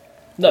left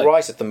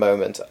right at the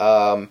moment.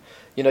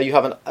 You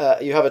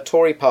have a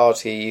Tory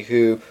party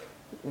who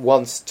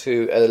wants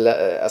to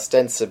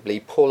ostensibly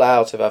pull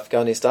out of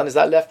Afghanistan. Is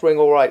that left wing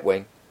or right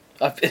wing?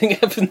 I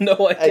have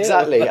no idea.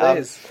 Exactly. What that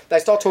is. They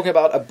start talking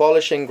about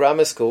abolishing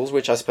grammar schools,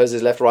 which I suppose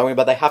is left or right wing,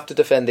 but they have to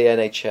defend the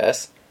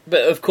NHS.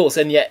 But of course,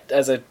 and yet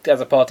as a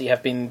party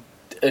have been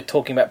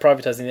talking about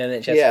privatising the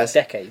NHS for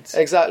decades.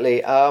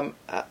 Exactly.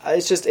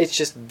 It's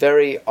just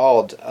very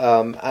odd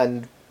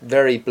and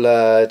very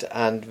blurred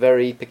and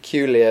very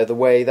peculiar, the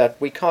way that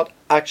we can't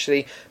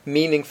actually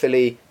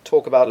meaningfully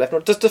talk about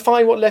left. Just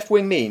define what left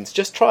wing means.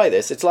 Just try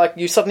this. It's like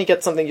you suddenly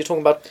get something you're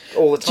talking about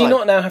all the time. Do you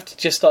not now have to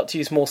just start to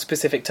use more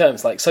specific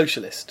terms like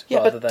socialist?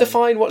 Yeah, but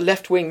define what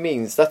left wing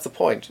means. That's the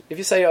point. If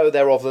you say, oh,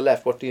 they're of the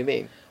left, what do you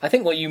mean? I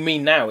think what you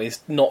mean now is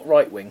not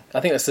right wing. I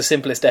think that's the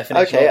simplest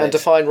definition. Okay, and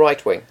define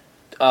right wing.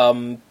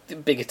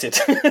 Bigoted.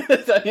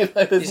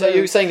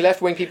 You're saying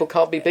left-wing people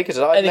can't be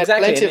bigoted. I've met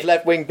plenty of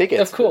left-wing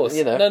bigots. Of course.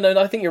 But,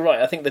 No, I think you're right.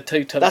 I think the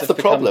two terms have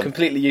become problem.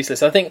 Completely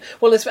useless. I think,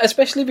 well,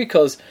 especially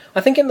because I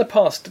think in the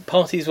past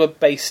parties were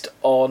based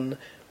on...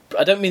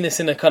 I don't mean this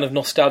in a kind of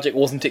nostalgic,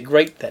 wasn't it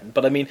great then?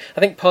 But I mean,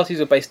 I think parties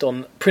were based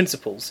on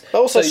principles. But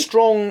also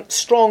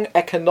strong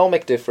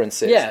economic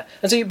differences. Yeah,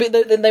 and so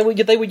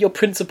they were your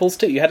principles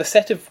too. You had a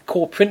set of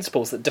core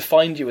principles that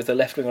defined you as a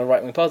left-wing or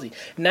right-wing party.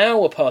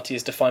 Now a party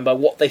is defined by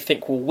what they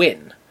think will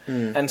win.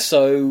 And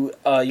so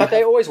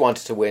they always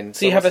wanted to win.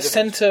 So you have a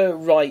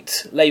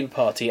centre-right Labour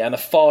Party and a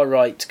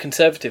far-right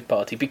Conservative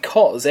Party,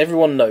 because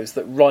everyone knows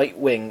that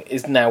right-wing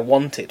is now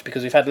wanted,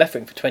 because we've had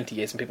left-wing for 20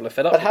 years and people are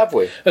fed up. But have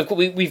we?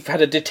 We've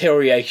had a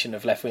deterioration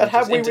of left-wing into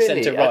really?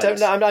 centre-right. I don't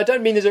know. I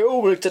don't mean as to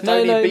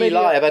totally be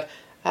liar, but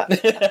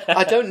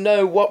I don't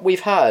know what we've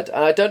had,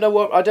 and I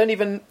don't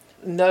even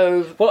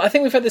know. Well, I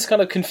think we've had this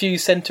kind of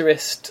confused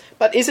centrist.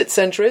 But is it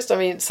centrist? I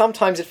mean,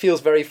 sometimes it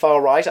feels very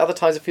far right, other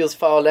times it feels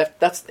far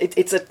left.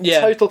 It's a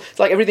total. It's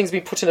like everything's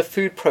been put in a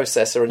food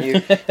processor, and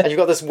you've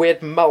got this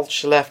weird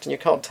mulch left, and you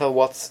can't tell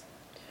what's.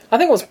 I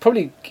think what's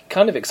probably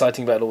kind of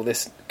exciting about all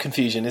this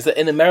confusion is that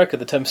in America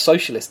the term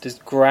socialist is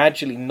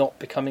gradually not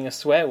becoming a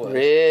swear word.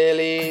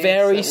 Really?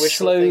 Very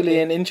slowly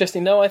and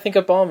interesting. No, I think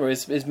Obama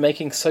is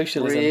making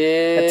socialism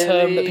a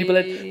term that people...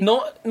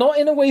 Not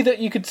in a way that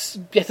you could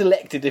get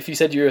elected if you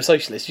said you were a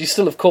socialist. You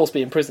still, of course,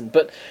 be in prison.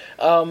 But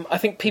I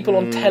think people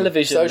on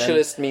television...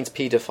 Socialist means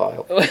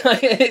paedophile.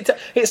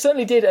 It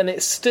certainly did, and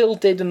it still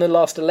did in the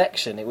last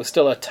election. It was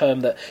still a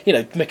term that...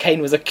 McCain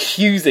was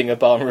accusing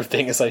Obama of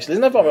being a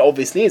socialist. And Obama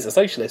obviously is a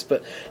socialist,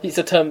 but it's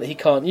a term that he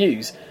can't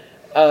use.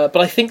 But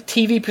I think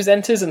TV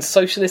presenters and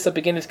socialists are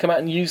beginning to come out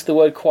and use the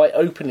word quite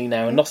openly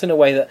now, and not in a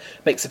way that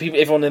makes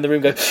everyone in the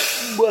room go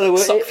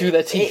suck through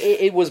their teeth.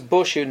 It was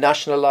Bush who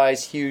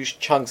nationalised huge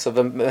chunks of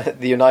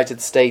the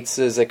United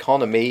States'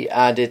 economy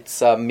and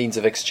its means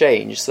of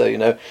exchange.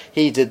 So,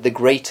 he did the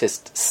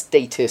greatest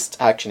statist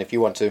action, if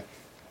you want to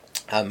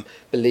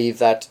believe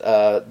that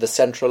the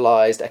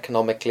centralised,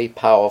 economically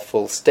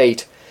powerful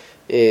state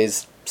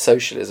is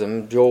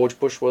socialism. George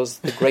Bush was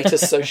the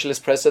greatest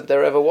socialist president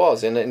there ever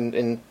was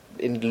in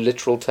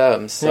literal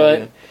terms.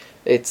 So, right.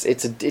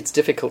 It's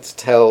difficult to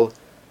tell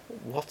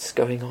what's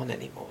going on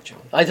anymore,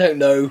 John. I don't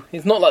know.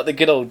 It's not like the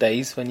good old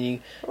days when you.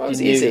 Well, it's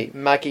easy.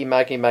 Maggie,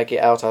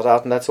 out,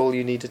 and that's all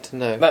you needed to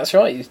know. That's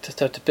right. You just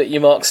have to put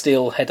your Mark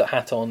Steele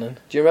hat on. And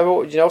do you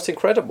remember? You know what's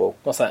incredible?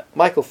 What's that?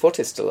 Michael Foot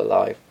is still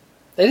alive.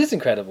 It is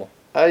incredible.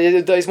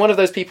 He's one of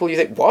those people you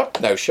think,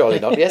 what? No, surely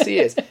not. Yes, he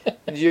is.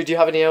 Do you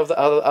have any of the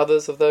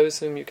others of those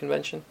whom you can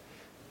mention?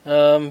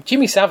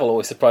 Jimmy Savile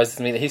always surprises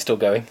me that he's still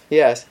going.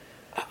 Yes.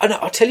 And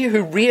I'll tell you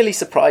who really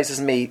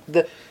surprises me.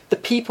 The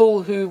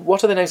people who...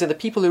 What are the names of the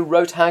people who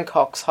wrote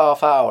Hancock's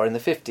Half Hour in the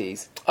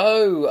 50s?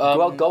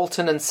 Oh,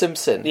 Galton and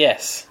Simpson.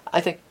 Yes.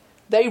 I think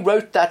they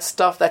wrote that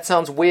stuff that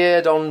sounds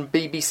weird on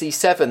BBC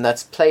 7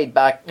 that's played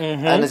back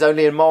and is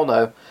only in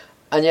mono.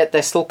 And yet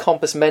they're still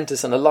compos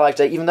mentis and alive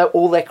today, even though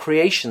all their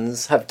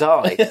creations have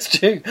died. That's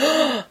true.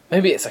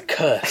 Maybe it's a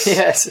curse.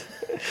 Yes.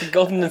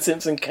 Galton and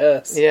Simpson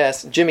curse.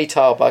 Yes. Jimmy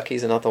Tarbuck,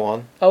 he's another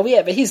one. Oh,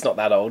 yeah, but he's not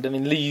that old. I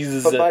mean,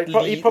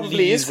 he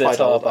probably is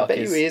quite old. I bet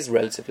he is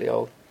relatively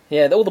old.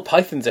 Yeah, all the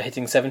Pythons are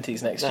hitting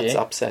 70s next year. That's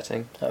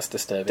upsetting. That's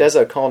disturbing. Des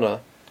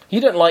O'Connor.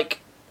 You don't like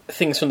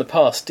things from the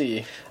past, do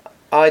you?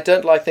 I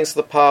don't like things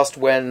from the past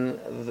when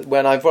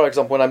I'm, for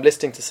example, when I'm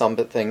listening to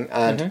something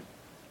and...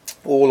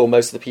 all or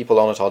most of the people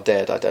on it are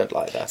dead. I don't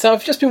like that. So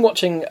I've just been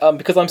watching,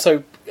 because I'm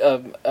so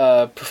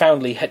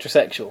profoundly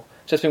heterosexual,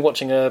 just been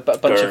watching a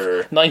bunch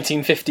of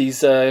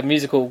 1950s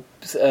musical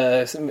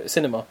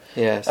cinema.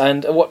 Yes.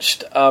 And I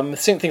watched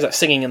things like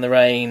Singing in the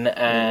Rain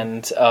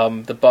and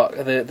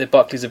the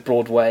Barclays of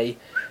Broadway.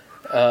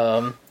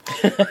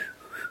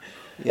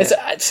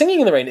 Singing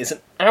in the Rain is an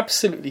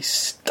absolutely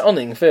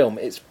stunning film.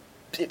 It's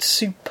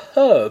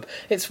superb.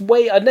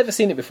 I'd never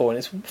seen it before, and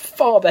it's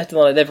far better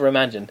than I'd ever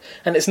imagined.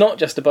 And it's not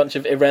just a bunch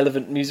of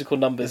irrelevant musical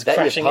numbers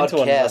crashing into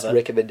one another. Is that your podcast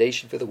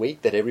recommendation for the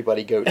week, that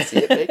everybody go to see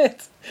it, Nick?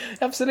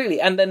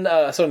 Absolutely. And then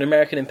I saw An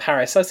American in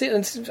Paris. I see it, and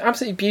it's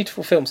absolutely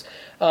beautiful films.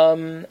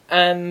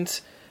 And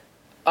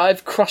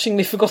I've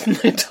crushingly forgotten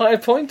the entire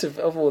point of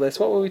all this.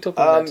 What were we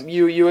talking about?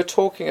 You were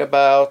talking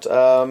about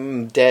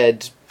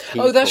dead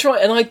people. Oh, that's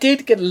right. And I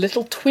did get a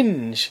little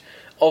twinge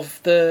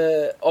of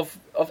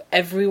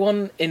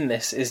everyone in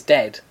this is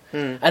dead,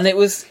 and it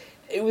was,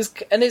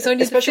 and it's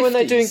only especially when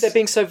they're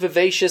being so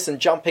vivacious and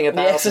jumping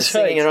about and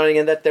singing and running,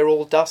 and that they're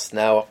all dust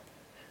now.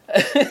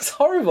 It's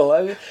horrible,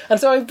 and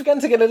so I began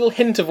to get a little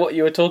hint of what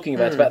you were talking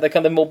about the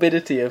kind of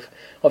morbidity of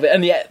it,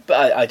 and yet,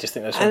 but I just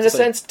think those. And in a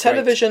sense,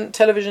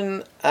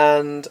 television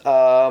and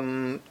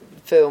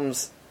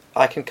films,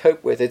 I can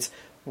cope with. It's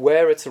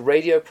where it's a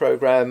radio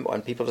program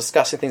and people are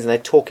discussing things and they're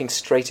talking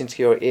straight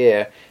into your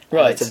ear.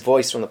 Right. It's a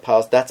voice from the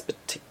past. That's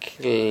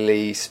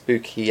particularly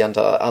spooky and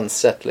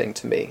unsettling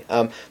to me.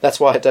 That's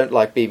why I don't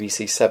like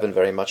BBC 7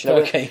 very much.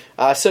 Okay.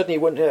 I certainly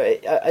wouldn't.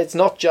 It's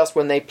not just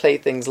when they play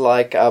things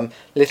like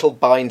Little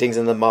Bindings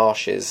in the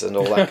Marshes and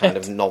all that kind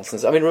of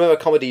nonsense. I mean, remember,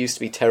 comedy used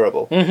to be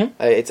terrible.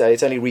 Mm-hmm.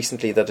 It's only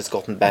recently that it's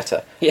gotten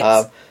better.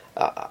 Yes.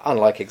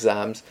 Unlike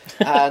exams.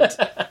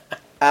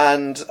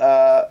 And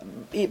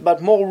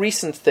but more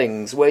recent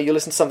things where you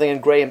listen to something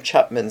and Graham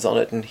Chapman's on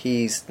it and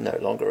he's no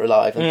longer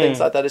alive and things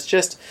like that. It's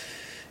just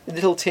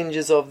little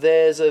tinges of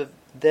there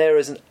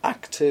is an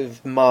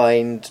active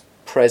mind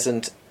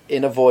present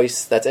in a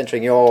voice that's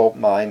entering your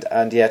mind,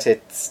 and yet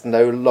it's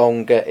no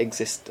longer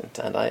existent.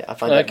 And I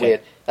find that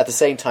weird. At the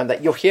same time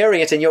that you're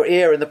hearing it in your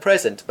ear in the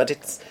present, but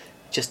it's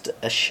just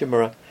a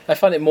chimera. I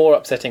find it more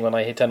upsetting when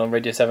I turn on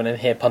Radio 7 and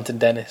hear Punt and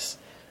Dennis,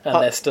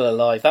 and they're still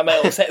alive. That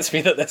upsets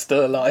me that they're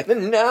still alive. The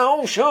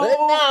Now Show!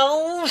 The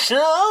Now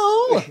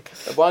Show!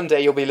 One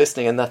day you'll be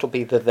listening and that'll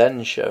be the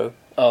Then Show.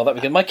 Oh,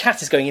 that'd be good. My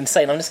cat is going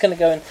insane. I'm just going to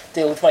go and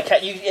deal with my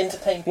cat. You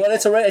entertain people.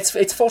 Well,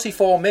 it's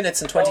 44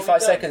 minutes and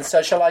 25 seconds,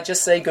 so shall I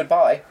just say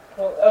goodbye?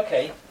 Well,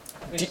 okay.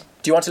 Do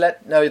you want to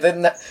let... No,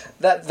 then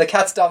the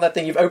cat's done that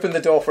thing. You've opened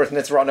the door for it and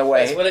it's run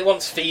away. Yes, well, it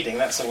wants feeding.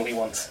 That's all he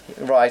wants.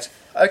 Right.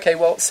 Okay,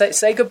 well,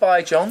 say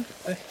goodbye, John.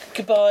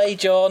 Goodbye,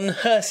 John.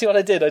 See what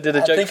I did? I did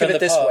a joke think from of it the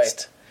this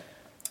past.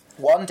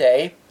 way. One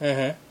day,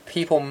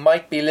 people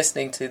might be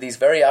listening to these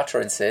very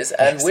utterances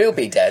and we'll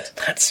be dead.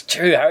 That's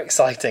true. How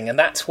exciting. And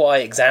that's why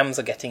exams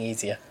are getting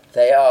easier.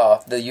 They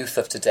are the youth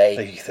of today.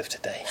 The youth of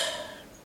today.